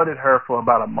avoided her for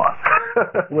about a month,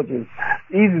 which is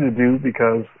easy to do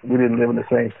because we didn't live in the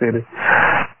same city.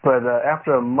 But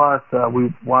after a month,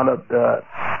 we wound up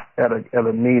at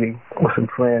a meeting with some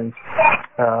friends,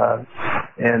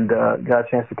 and got a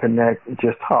chance to connect and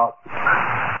just talk.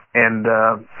 And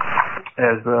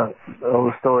as the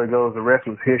old story goes, the rest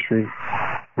was history.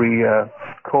 We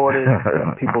courted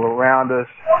people around us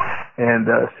and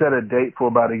set a date for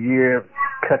about a year,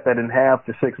 cut that in half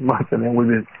to 6 months, and then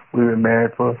we've been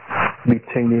married for maybe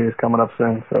 10 years coming up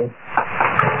soon. So.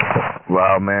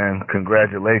 Wow, man!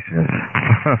 Congratulations.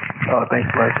 Oh, thanks,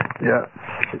 Mike. Yeah.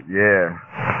 Yeah.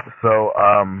 So,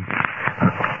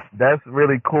 that's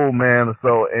really cool, man.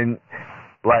 So, and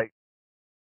like,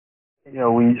 you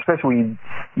know, especially when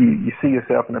you see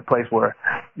yourself in a place where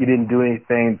you didn't do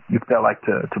anything you felt like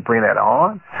to bring that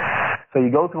on. So you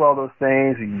go through all those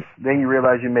things, and then you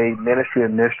realize you made ministry a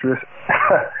mistress,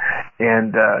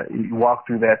 and you walk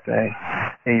through that thing,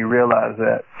 and you realize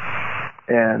that.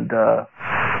 And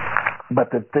but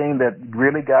the thing that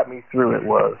really got me through it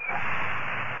was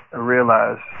I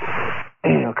realized,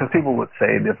 because people would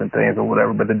say different things or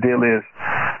whatever, but the deal is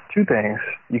two things.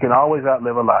 You can always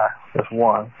outlive a lie. That's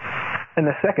one. And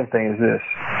the second thing is this.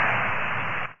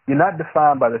 You're not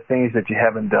defined by the things that you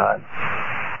haven't done.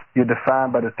 You're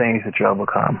defined by the things that you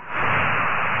overcome.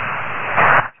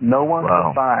 No one's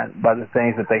defined by the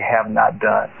things that they have not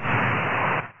done.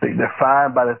 They're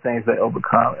defined by the things they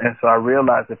overcome. And so I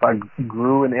realized if I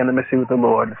grew in intimacy with the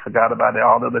Lord and forgot about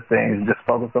all the other things and just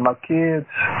focused on my kids,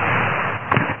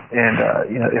 and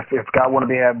you know, if God wanted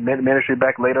me to have ministry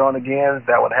back later on again,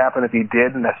 that would happen. If He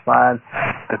didn't, that's fine.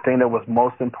 The thing that was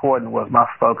most important was my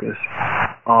focus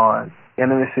on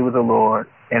intimacy with the Lord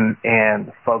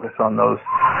and focus on those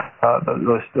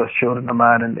children of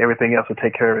mine, and everything else will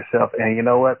take care of itself. And you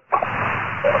know what?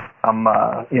 I'm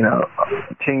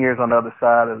 10 years on the other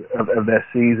side of that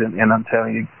season, and I'm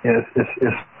telling you,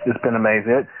 it's been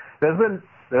amazing. There's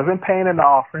been pain in the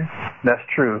offering, that's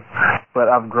true, but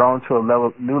I've grown to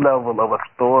a new level of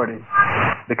authority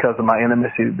because of my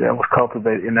intimacy that was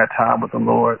cultivated in that time with the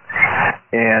Lord.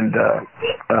 And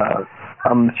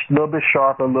I'm a little bit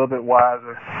sharper, a little bit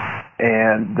wiser,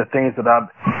 and the things that I've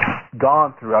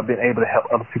gone through, I've been able to help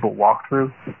other people walk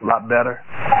through a lot better.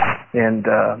 And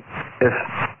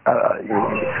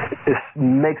it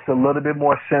makes a little bit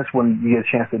more sense when you get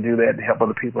a chance to do that to help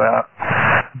other people out.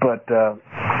 But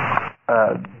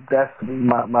that's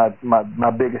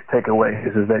my biggest takeaway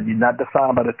is that you're not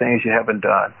defined by the things you haven't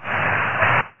done,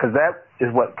 because that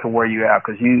is what can wear you out.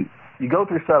 Because you go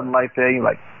through something like that, you're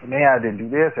like, man, I didn't do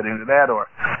this, I didn't do that, or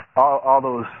all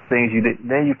those things you did.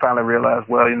 Then you finally realize,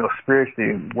 well, you know,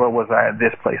 spiritually, where was I at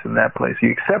this place and that place?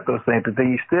 You accept those things, but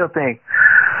then you still think,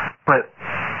 but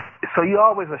so you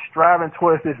always are striving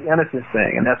towards this innocence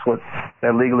thing, and that's what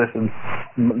that legalistic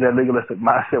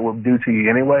mindset will do to you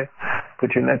anyway,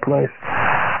 put you in that place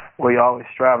where you're always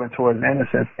striving towards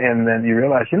innocence, and then you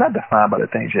realize you're not defined by the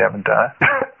things you haven't done.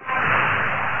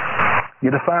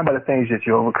 You're defined by the things that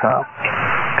you overcome.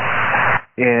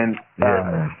 And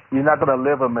you're not going to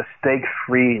live a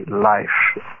mistake-free life.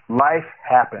 Life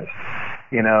happens.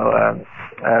 You know,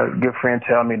 a good friend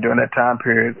told me during that time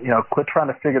period, you know, quit trying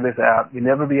to figure this out. You'll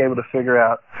never be able to figure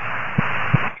out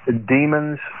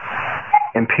demons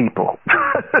and people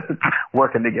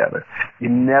working together.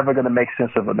 You're never going to make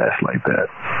sense of a mess like that.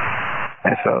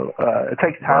 And so it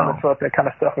takes time to sort that kind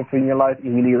of stuff in your life.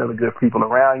 You need other good people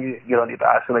around you. You don't need to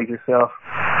isolate yourself.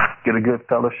 Get a good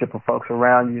fellowship of folks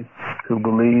around you who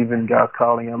believe in God's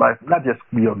calling in your life, not just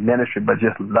your ministry, but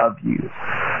just love you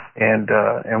and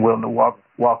willing to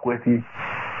walk with you.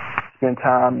 Spend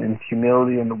time in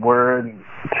humility in the Word, and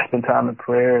spend time in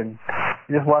prayer, and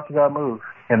just watch God move.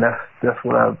 And that's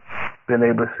what I've been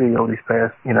able to see over these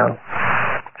past,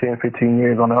 10, 15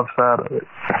 years on the other side of it.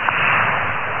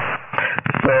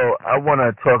 So I want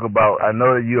to talk about, I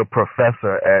know that you're a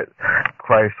professor at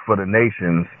Christ for the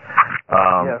Nations,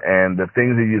 and the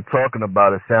things that you're talking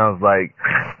about, it sounds like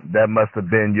that must have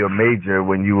been your major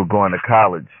when you were going to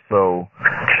college. So,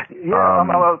 when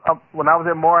I was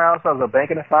at Morehouse, I was a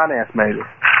banking and finance major.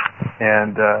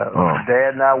 And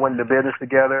Dad and I went into business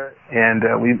together, and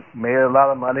we made a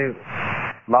lot of money,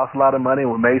 lost a lot of money,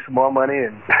 we made some more money,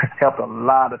 and helped a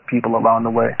lot of people along the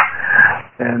way.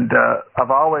 And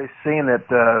I've always seen that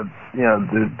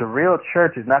the real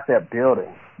church is not that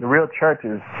building. The real church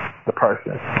is the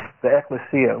person, the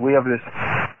ecclesia. We have this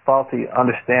faulty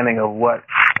understanding of what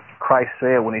Christ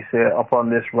said when he said, "Upon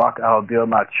this rock I will build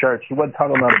my church." He wasn't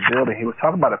talking about a building. He was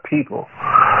talking about a people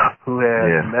who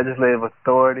had legislative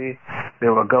authority. They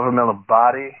were a governmental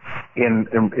body in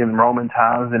Roman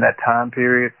times, in that time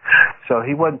period. So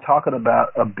he wasn't talking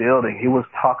about a building. He was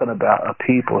talking about a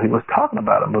people. He was talking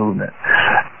about a movement.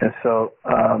 And so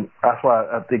that's why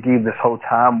I think even this whole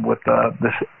time with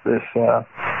this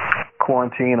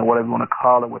quarantine or whatever you want to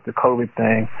call it with the COVID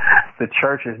thing, the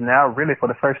church is now really for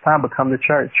the first time become the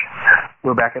church.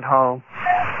 We're back at home.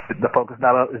 The focus is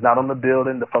not on the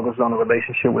building. The focus is on the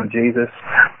relationship with Jesus.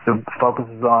 The focus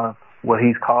is on what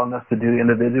he's calling us to do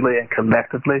individually and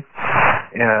collectively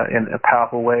in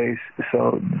powerful ways.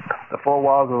 So the four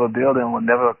walls of a building were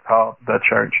never called the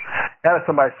church. I had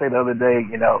somebody say the other day,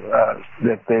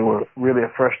 that they were really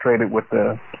frustrated with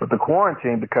the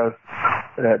quarantine because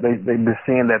they've been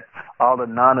seeing that all the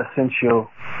non-essential,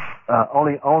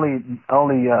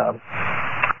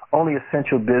 only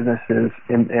essential businesses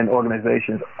and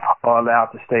organizations are allowed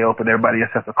to stay open. Everybody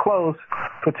else has to close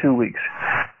for 2 weeks.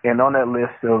 And on that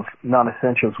list of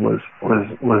non-essentials was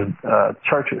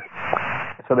churches.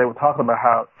 So they were talking about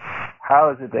how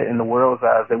is it that in the world's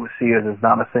eyes they would see it as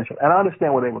non-essential. And I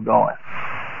understand where they were going.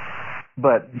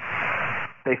 But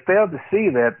they failed to see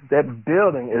that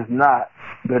building is not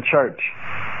the church.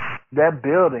 That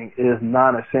building is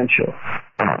non-essential.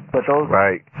 But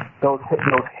those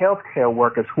healthcare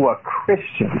workers who are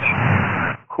Christians,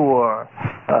 who are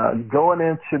going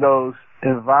into those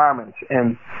environments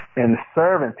and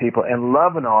serving people and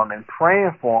loving on them and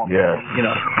praying for them,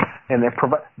 and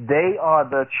they are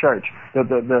the church. The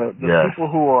people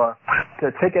who are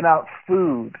taking out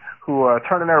food, who are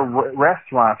turning their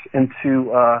restaurants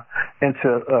into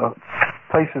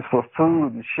places for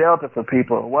food and shelter for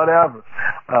people, or whatever.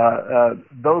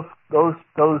 Those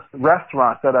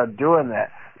restaurants that are doing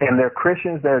that, and they're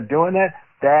Christians that are doing that,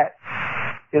 that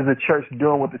is the church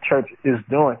doing what the church is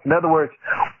doing. In other words,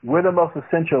 we're the most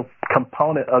essential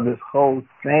component of this whole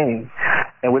thing,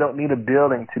 and we don't need a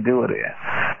building to do it in.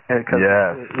 Because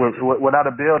we're not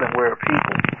a building, we're a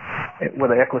people. We're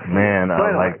the ecclesia. Man,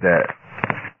 I like that.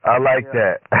 I like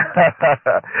that.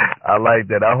 I like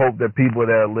that. I hope that people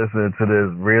that are listening to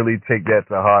this really take that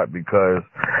to heart, because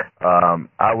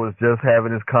I was just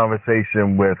having this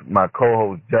conversation with my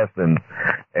co-host Justin,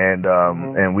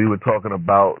 and we were talking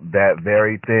about that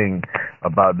very thing,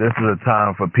 about this is a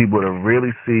time for people to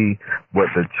really see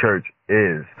what the church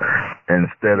is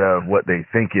instead of what they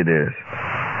think it is.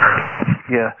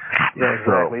 Yeah,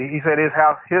 exactly. He said his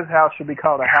house should be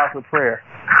called a house of prayer.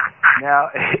 Now,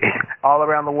 all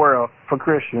around the world, for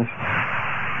Christians,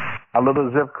 our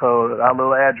little zip code, our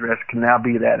little address can now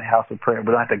be that house of prayer.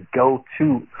 We don't have to go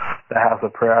to the house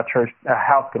of prayer. Our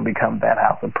house can become that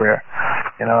house of prayer.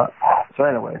 So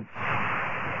anyway.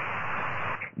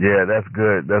 Yeah, that's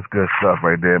good. That's good stuff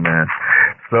right there, man.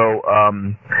 So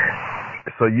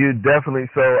you definitely.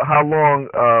 So how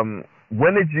long?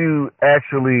 When did you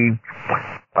actually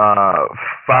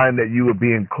find that you were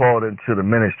being called into the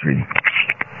ministry?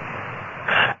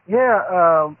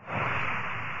 Yeah,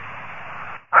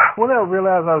 when I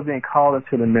realized I was being called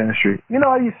into the ministry,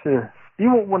 I used to,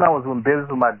 even when I was in business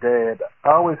with my dad,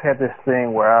 I always had this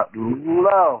thing where I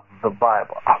loved the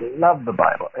Bible. I loved the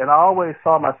Bible. And I always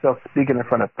saw myself speaking in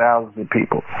front of thousands of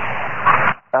people.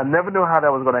 I never knew how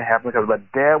that was going to happen because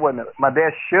my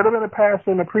dad should have been a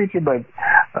pastor and a preacher, but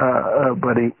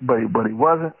he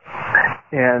wasn't.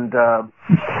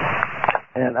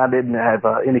 And I didn't have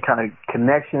any kind of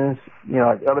connections,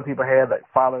 like other people had, like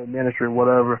following ministry or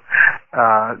whatever.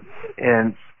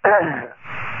 And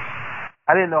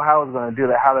I didn't know how I was going to do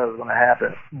that, how that was going to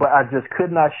happen. But I just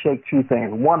could not shake two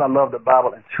things. One, I love the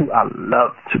Bible, and two, I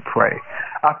love to pray.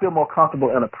 I feel more comfortable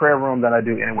in a prayer room than I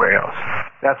do anywhere else.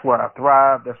 That's where I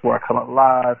thrive. That's where I come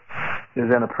alive,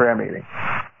 is in a prayer meeting.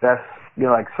 That's,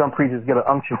 like some preachers get an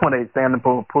unction when they stand in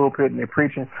the pulpit and they're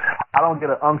preaching. I don't get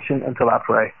an unction until I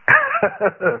pray.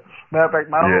 Matter of fact,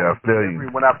 my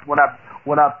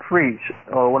when I preach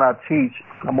or when I teach,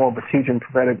 I'm more of a teaching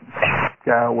prophetic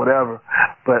guy or whatever.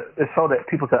 But it's so that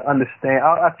people can understand.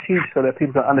 I teach so that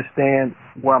people can understand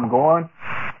where I'm going,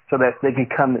 so that they can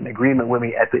come in agreement with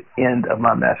me at the end of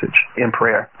my message in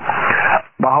prayer.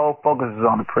 My whole focus is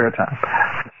on the prayer time.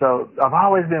 So I've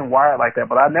always been wired like that,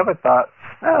 but I never thought,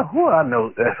 who I know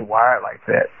that's wired like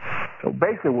that. So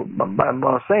basically what I'm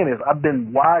saying is I've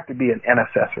been wired to be an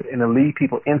intercessor and to lead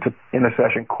people into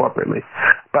intercession corporately.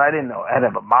 But I didn't know. I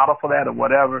didn't have a model for that or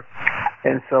whatever.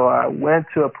 And so I went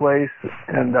to a place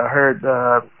and I heard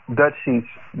Dutch Sheets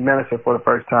minister for the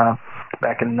first time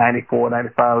back in 94,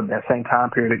 95, that same time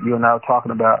period that you and I were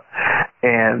talking about.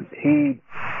 And he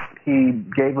he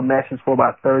gave a message for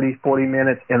about 30, 40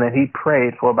 minutes, and then he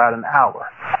prayed for about an hour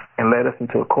and led us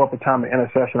into a corporate time of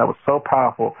intercession that was so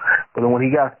powerful. But then when he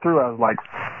got through, I was like,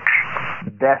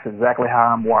 that's exactly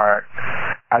how I'm wired.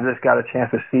 I just got a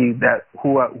chance to see that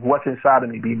what's inside of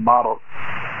me be modeled.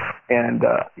 And,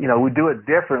 we do it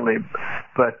differently,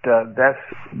 but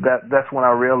that's when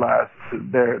I realized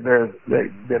there's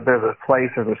a place,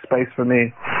 there's a space for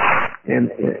me in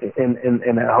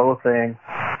that whole thing.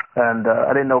 And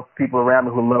I didn't know people around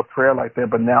me who love prayer like that,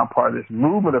 but now I'm part of this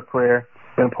movement of prayer.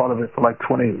 Been part of it for like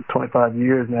 20, 25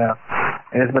 years now.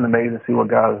 And it's been amazing to see what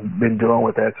God has been doing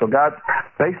with that. So God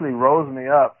basically rose me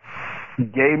up,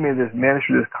 gave me this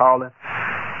ministry, this calling,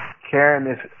 carrying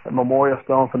this memorial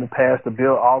stone from the past to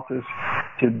build altars,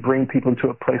 to bring people to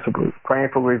a place of praying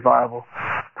for revival,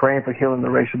 praying for healing the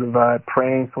racial divide,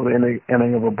 praying for the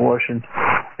ending of abortion.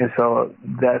 And so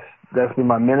that's been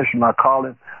my ministry, my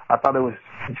calling. I thought it was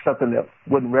something that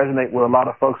wouldn't resonate with a lot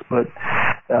of folks, but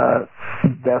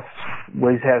that's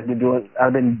what he has been doing.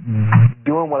 I've been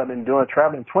doing what I've been doing,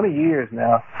 traveling 20 years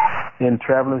now in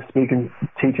traveling, speaking,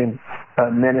 teaching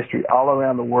ministry all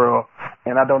around the world.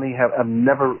 And I've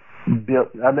never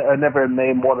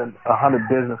made more than 100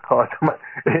 business cards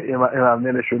in my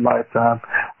ministry lifetime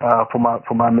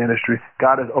for my ministry.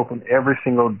 God has opened every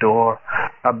single door.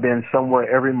 I've been somewhere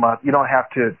every month. You don't have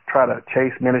to try to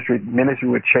chase ministry. Ministry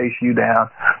would chase you down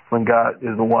when God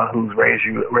is the one who's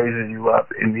raises you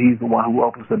up, and He's the one who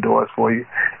opens the doors for you.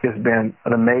 It's been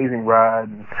an amazing ride,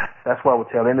 and that's what I would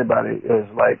tell anybody is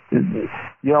like,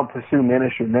 you don't pursue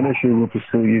ministry. Ministry will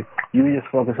pursue you. You just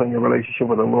focus on your relationship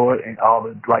with the Lord, and all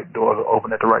the right doors are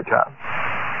open at the right time.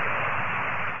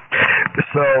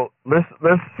 So let's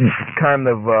kind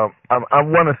of I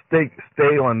want to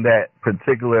stay on that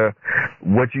particular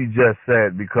what you just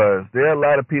said, because there are a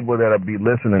lot of people that'll be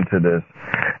listening to this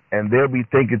and they'll be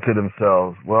thinking to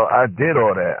themselves, well, I did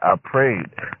all that. I prayed.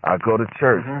 I go to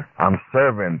church. Mm-hmm. I'm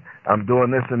serving. I'm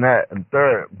doing this and that and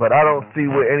third, but I don't see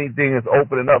where anything is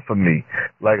opening up for me.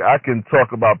 Like, I can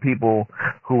talk about people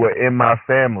who are in my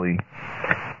family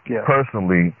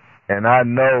personally, and I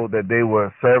know that they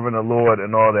were serving the Lord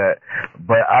and all that,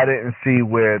 but I didn't see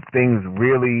where things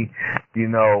really,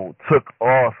 took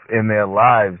off in their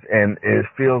lives, and it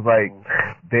feels like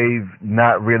they've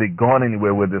not really gone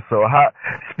anywhere with it. So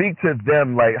speak to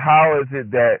them, like, how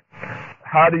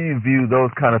do you view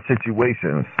those kind of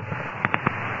situations?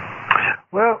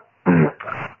 Well,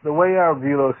 the way I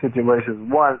view those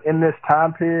situations, one, in this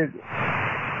time period,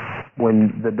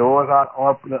 when the doors aren't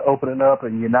opening up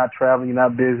and you're not traveling, you're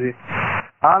not busy,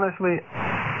 honestly,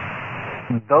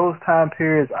 those time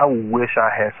periods, I wish I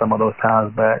had some of those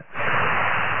times back.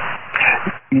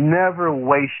 You never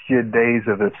waste your days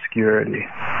of obscurity.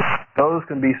 Those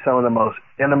can be some of the most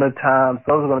intimate times.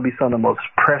 Those are going to be some of the most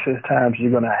precious times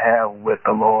you're going to have with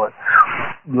the Lord.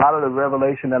 A lot of the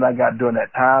revelation that I got during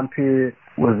that time period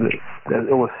was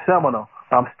seminal.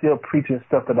 I'm still preaching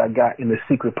stuff that I got in the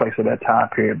secret place of that time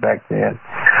period back then.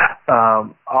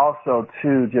 Also,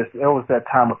 too, it was that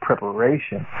time of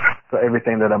preparation for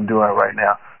everything that I'm doing right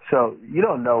now. So you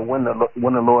don't know when the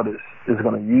Lord is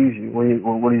going to use you,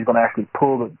 when He's going to actually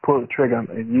pull the trigger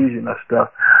and use you and that stuff.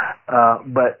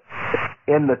 But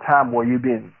in the time where you're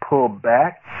being pulled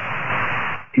back,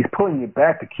 He's pulling you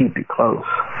back to keep you close.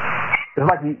 It's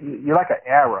like you're like an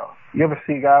arrow. You ever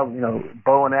see a guy,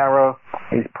 bow and arrow,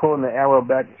 and he's pulling the arrow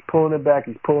back, he's pulling it back,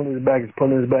 he's pulling it back, he's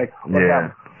pulling it back.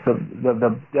 Yeah.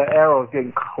 The arrow is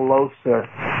getting closer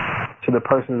to the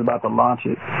person who's about to launch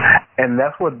it. And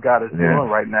that's what God is doing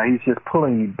right now. He's just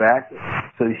pulling you back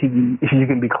so that you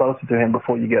can be closer to Him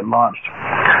before you get launched.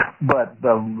 But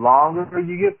the longer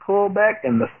you get pulled back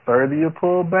and the further you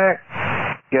pull back,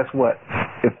 guess what?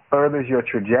 It furthers your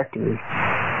trajectory.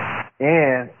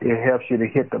 And it helps you to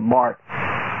hit the mark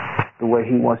the way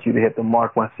He wants you to hit the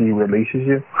mark once He releases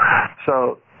you.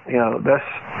 So, that's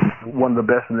one of the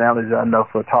best analogies I know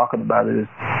for talking about it is,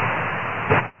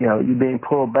 you're being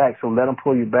pulled back, so let Him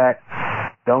pull you back.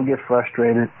 Don't get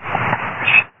frustrated.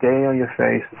 Stay on your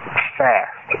face.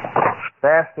 Fast.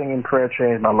 Fasting and prayer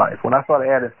changed my life. When I started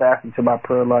adding fasting to my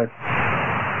prayer life,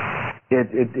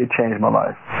 it changed my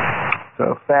life.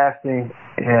 So fasting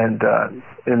and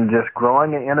just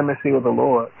growing in intimacy with the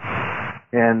Lord,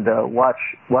 and watch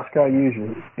God use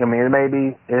you. I mean,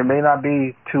 it may not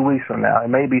be 2 weeks from now. It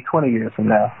may be 20 years from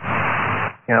now.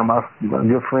 My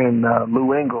good friend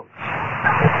Lou Engle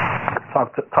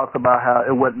talked about how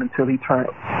it wasn't until he turned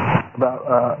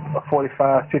about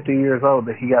 45, 50 years old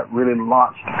that he got really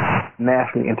launched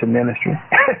nationally into ministry.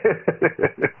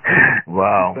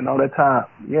 Wow. Spent all that time,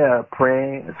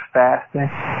 praying, fasting,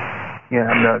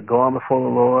 going before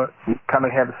the Lord. Kind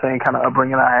of had the same kind of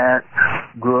upbringing I had.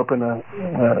 Grew up in a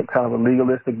kind of a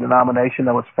legalistic denomination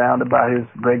that was founded by his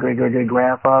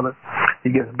great-great-great-great-grandfather. He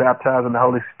gets baptized in the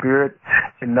Holy Spirit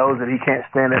and knows that he can't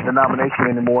stand that denomination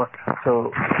anymore.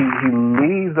 So he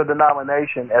leaves the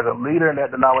denomination as a leader in that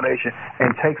denomination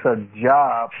and takes a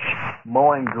job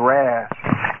mowing grass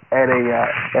at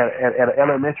an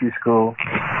elementary school.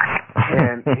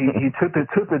 And he took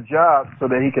the job so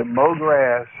that he could mow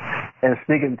grass and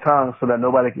speak in tongues so that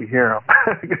nobody could hear him.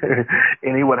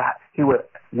 And he would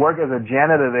work as a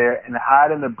janitor there and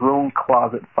hide in the broom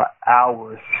closet for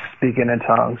hours speaking in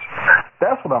tongues.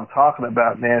 That's what I'm talking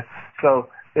about, man. So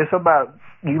it's about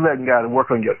you letting God work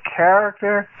on your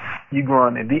character, you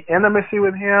growing in the intimacy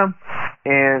with Him,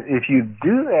 and if you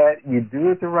do that, you do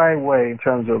it the right way in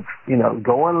terms of,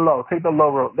 going low. Take the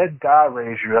low road. Let God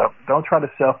raise you up. Don't try to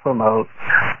self-promote.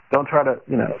 Don't try to,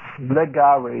 let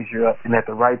God raise you up, and at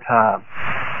the right time,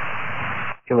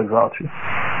 He'll exalt you.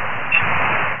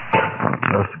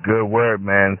 That's a good word,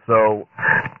 man. So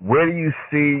where do you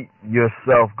see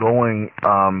yourself going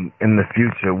in the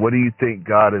future? What do you think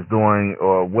God is doing,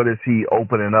 or what is He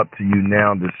opening up to you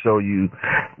now to show you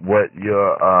what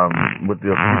your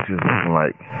future is looking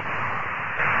like?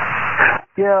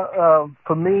 Yeah,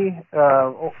 for me,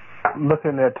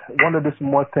 looking at want to do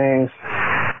some more things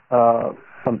on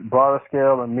broader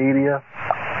scale in media.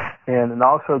 And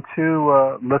also, too,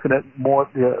 looking at more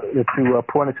to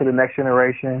pointing to the next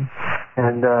generation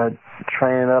and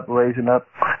training up, raising up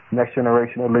next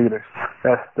generation of leaders.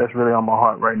 That's really on my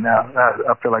heart right now.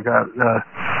 I feel like God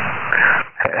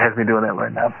has me doing that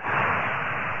right now.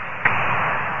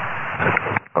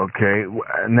 Okay.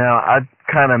 Now, I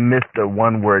kind of missed the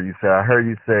one word you said. I heard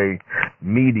you say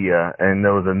media, and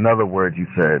there was another word you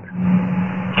said.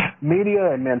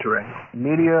 Media and mentoring.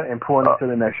 Media and pointing to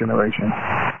the next generation.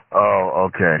 Oh,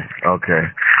 okay.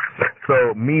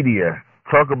 So media,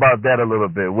 talk about that a little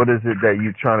bit. What is it that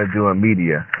you're trying to do in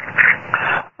media?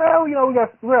 Well, we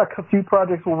got a few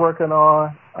projects we're working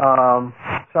on.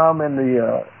 Some in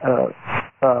the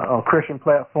on Christian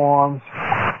platforms.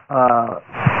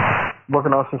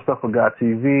 Working on some stuff with God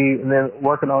TV, and then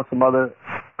working on some others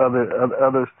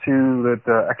too that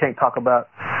I can't talk about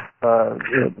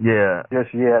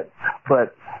just yet.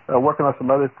 But working on some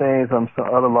other things on some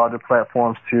other larger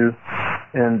platforms too,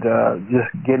 and just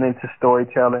getting into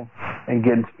storytelling and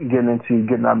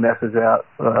getting our message out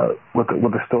with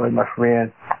the story of my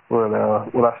friend, with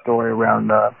our story around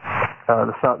the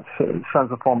sons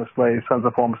of former slaves when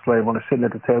they're sitting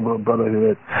at the table of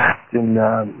brotherhood, and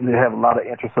they have a lot of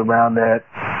interest around that.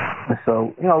 And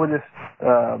so, we're just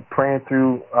praying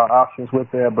through our options with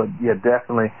that, but yeah,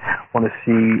 definitely want to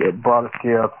see at broader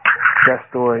scale that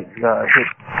story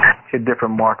hit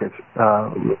different markets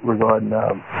regarding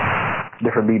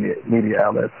different media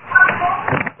outlets.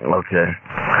 Okay,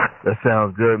 that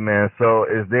sounds good, man. So,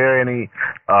 is there any,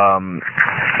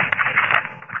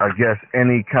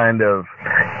 any kind of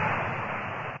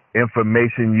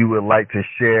information you would like to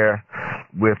share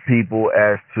with people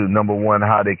as to, number one,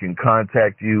 how they can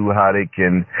contact you, how they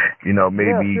can,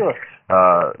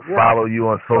 follow you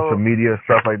on social media,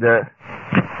 stuff like that?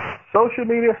 Social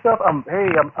media stuff, I'm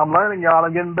learning, y'all.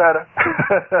 I'm getting better.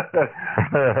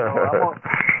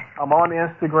 I'm on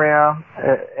Instagram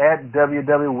at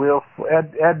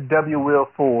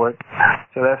WWillFord.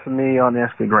 So that's me on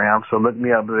Instagram. So look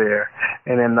me up there.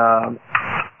 And then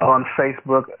on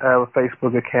Facebook, I have a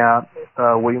Facebook account,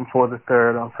 William Ford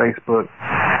III on Facebook.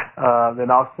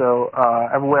 Then also I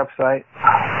have a website,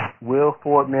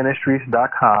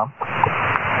 willfordministries.com.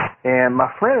 And my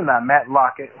friend and I, Matt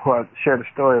Lockett, who I shared a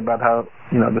story about how,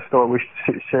 the story we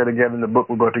shared together in the book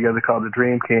we wrote together called The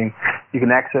Dream King. You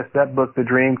can access that book, The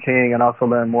Dream King, and also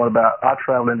learn more about our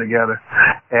traveling together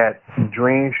at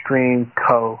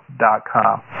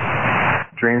DreamstreamCo.com.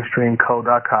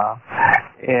 DreamstreamCo.com.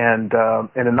 And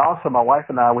then also my wife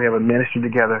and I, we have a ministry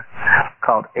together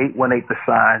called 818 The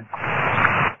Sign.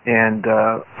 And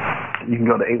you can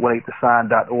go to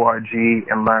 818thesign.org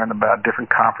and learn about different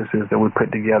conferences that we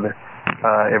put together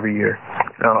every year.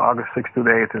 August 6th through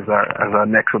the 8th is our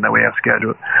next one that we have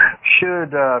scheduled.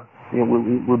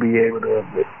 We'll be able to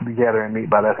be together and meet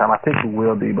by that time. I think we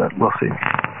will be, but we'll see.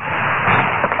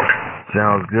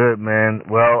 Sounds good, man.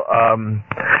 Well,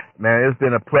 man, it's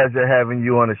been a pleasure having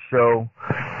you on the show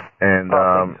and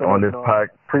on this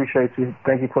podcast. Appreciate you.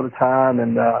 Thank you for the time,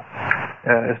 and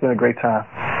it's been a great time.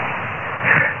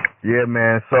 Yeah,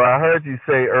 man. So I heard you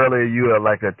say earlier you are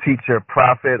like a teacher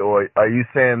prophet, or are you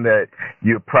saying that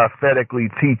you're prophetically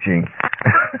teaching?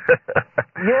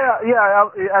 Yeah,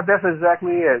 that's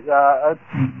exactly it. God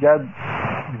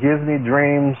gives me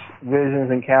dreams,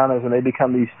 visions, encounters, and they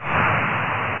become these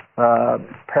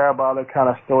parabolic kind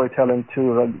of storytelling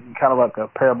too, kind of like a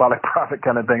parabolic prophet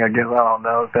kind of thing, I guess. I don't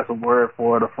know if that's a word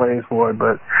for it, a phrase for it,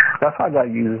 but that's how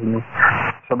God uses me.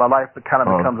 So my life kind of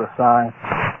becomes a sign,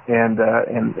 and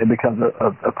it becomes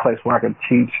a place where I can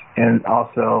teach and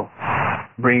also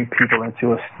bring people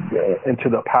into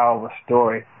the power of a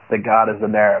story that God is the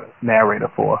narrator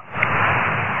for.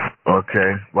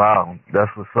 Okay. Wow.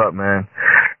 That's what's up, man.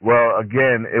 Well,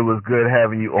 again, it was good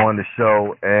having you on the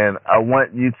show, and I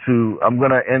want you to, I'm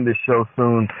going to end the show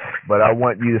soon, but I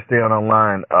want you to stay on the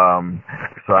line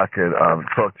so I could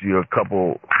talk to you a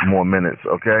couple more minutes,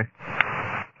 okay?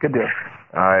 Good deal.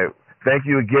 All right. Thank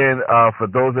you again. For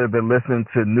those that have been listening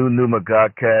to New Numa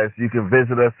Godcast, you can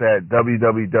visit us at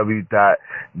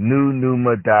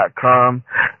www.newnuma.com,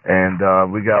 and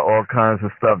we got all kinds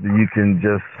of stuff that you can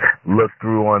just look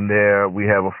through on there. We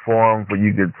have a forum where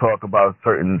you can talk about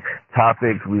certain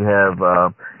topics. We have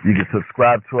you can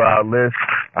subscribe to our list,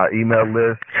 our email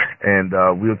list, and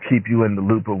we'll keep you in the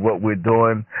loop of what we're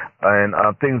doing and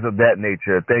things of that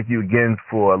nature. Thank you again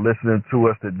for listening to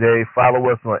us today.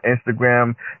 Follow us on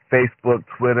Instagram, Facebook,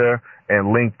 Twitter,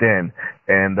 and LinkedIn.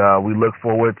 And we look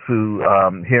forward to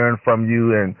hearing from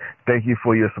you, and thank you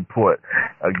for your support.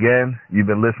 Again, you've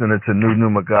been listening to New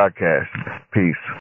Numa Godcast. Peace.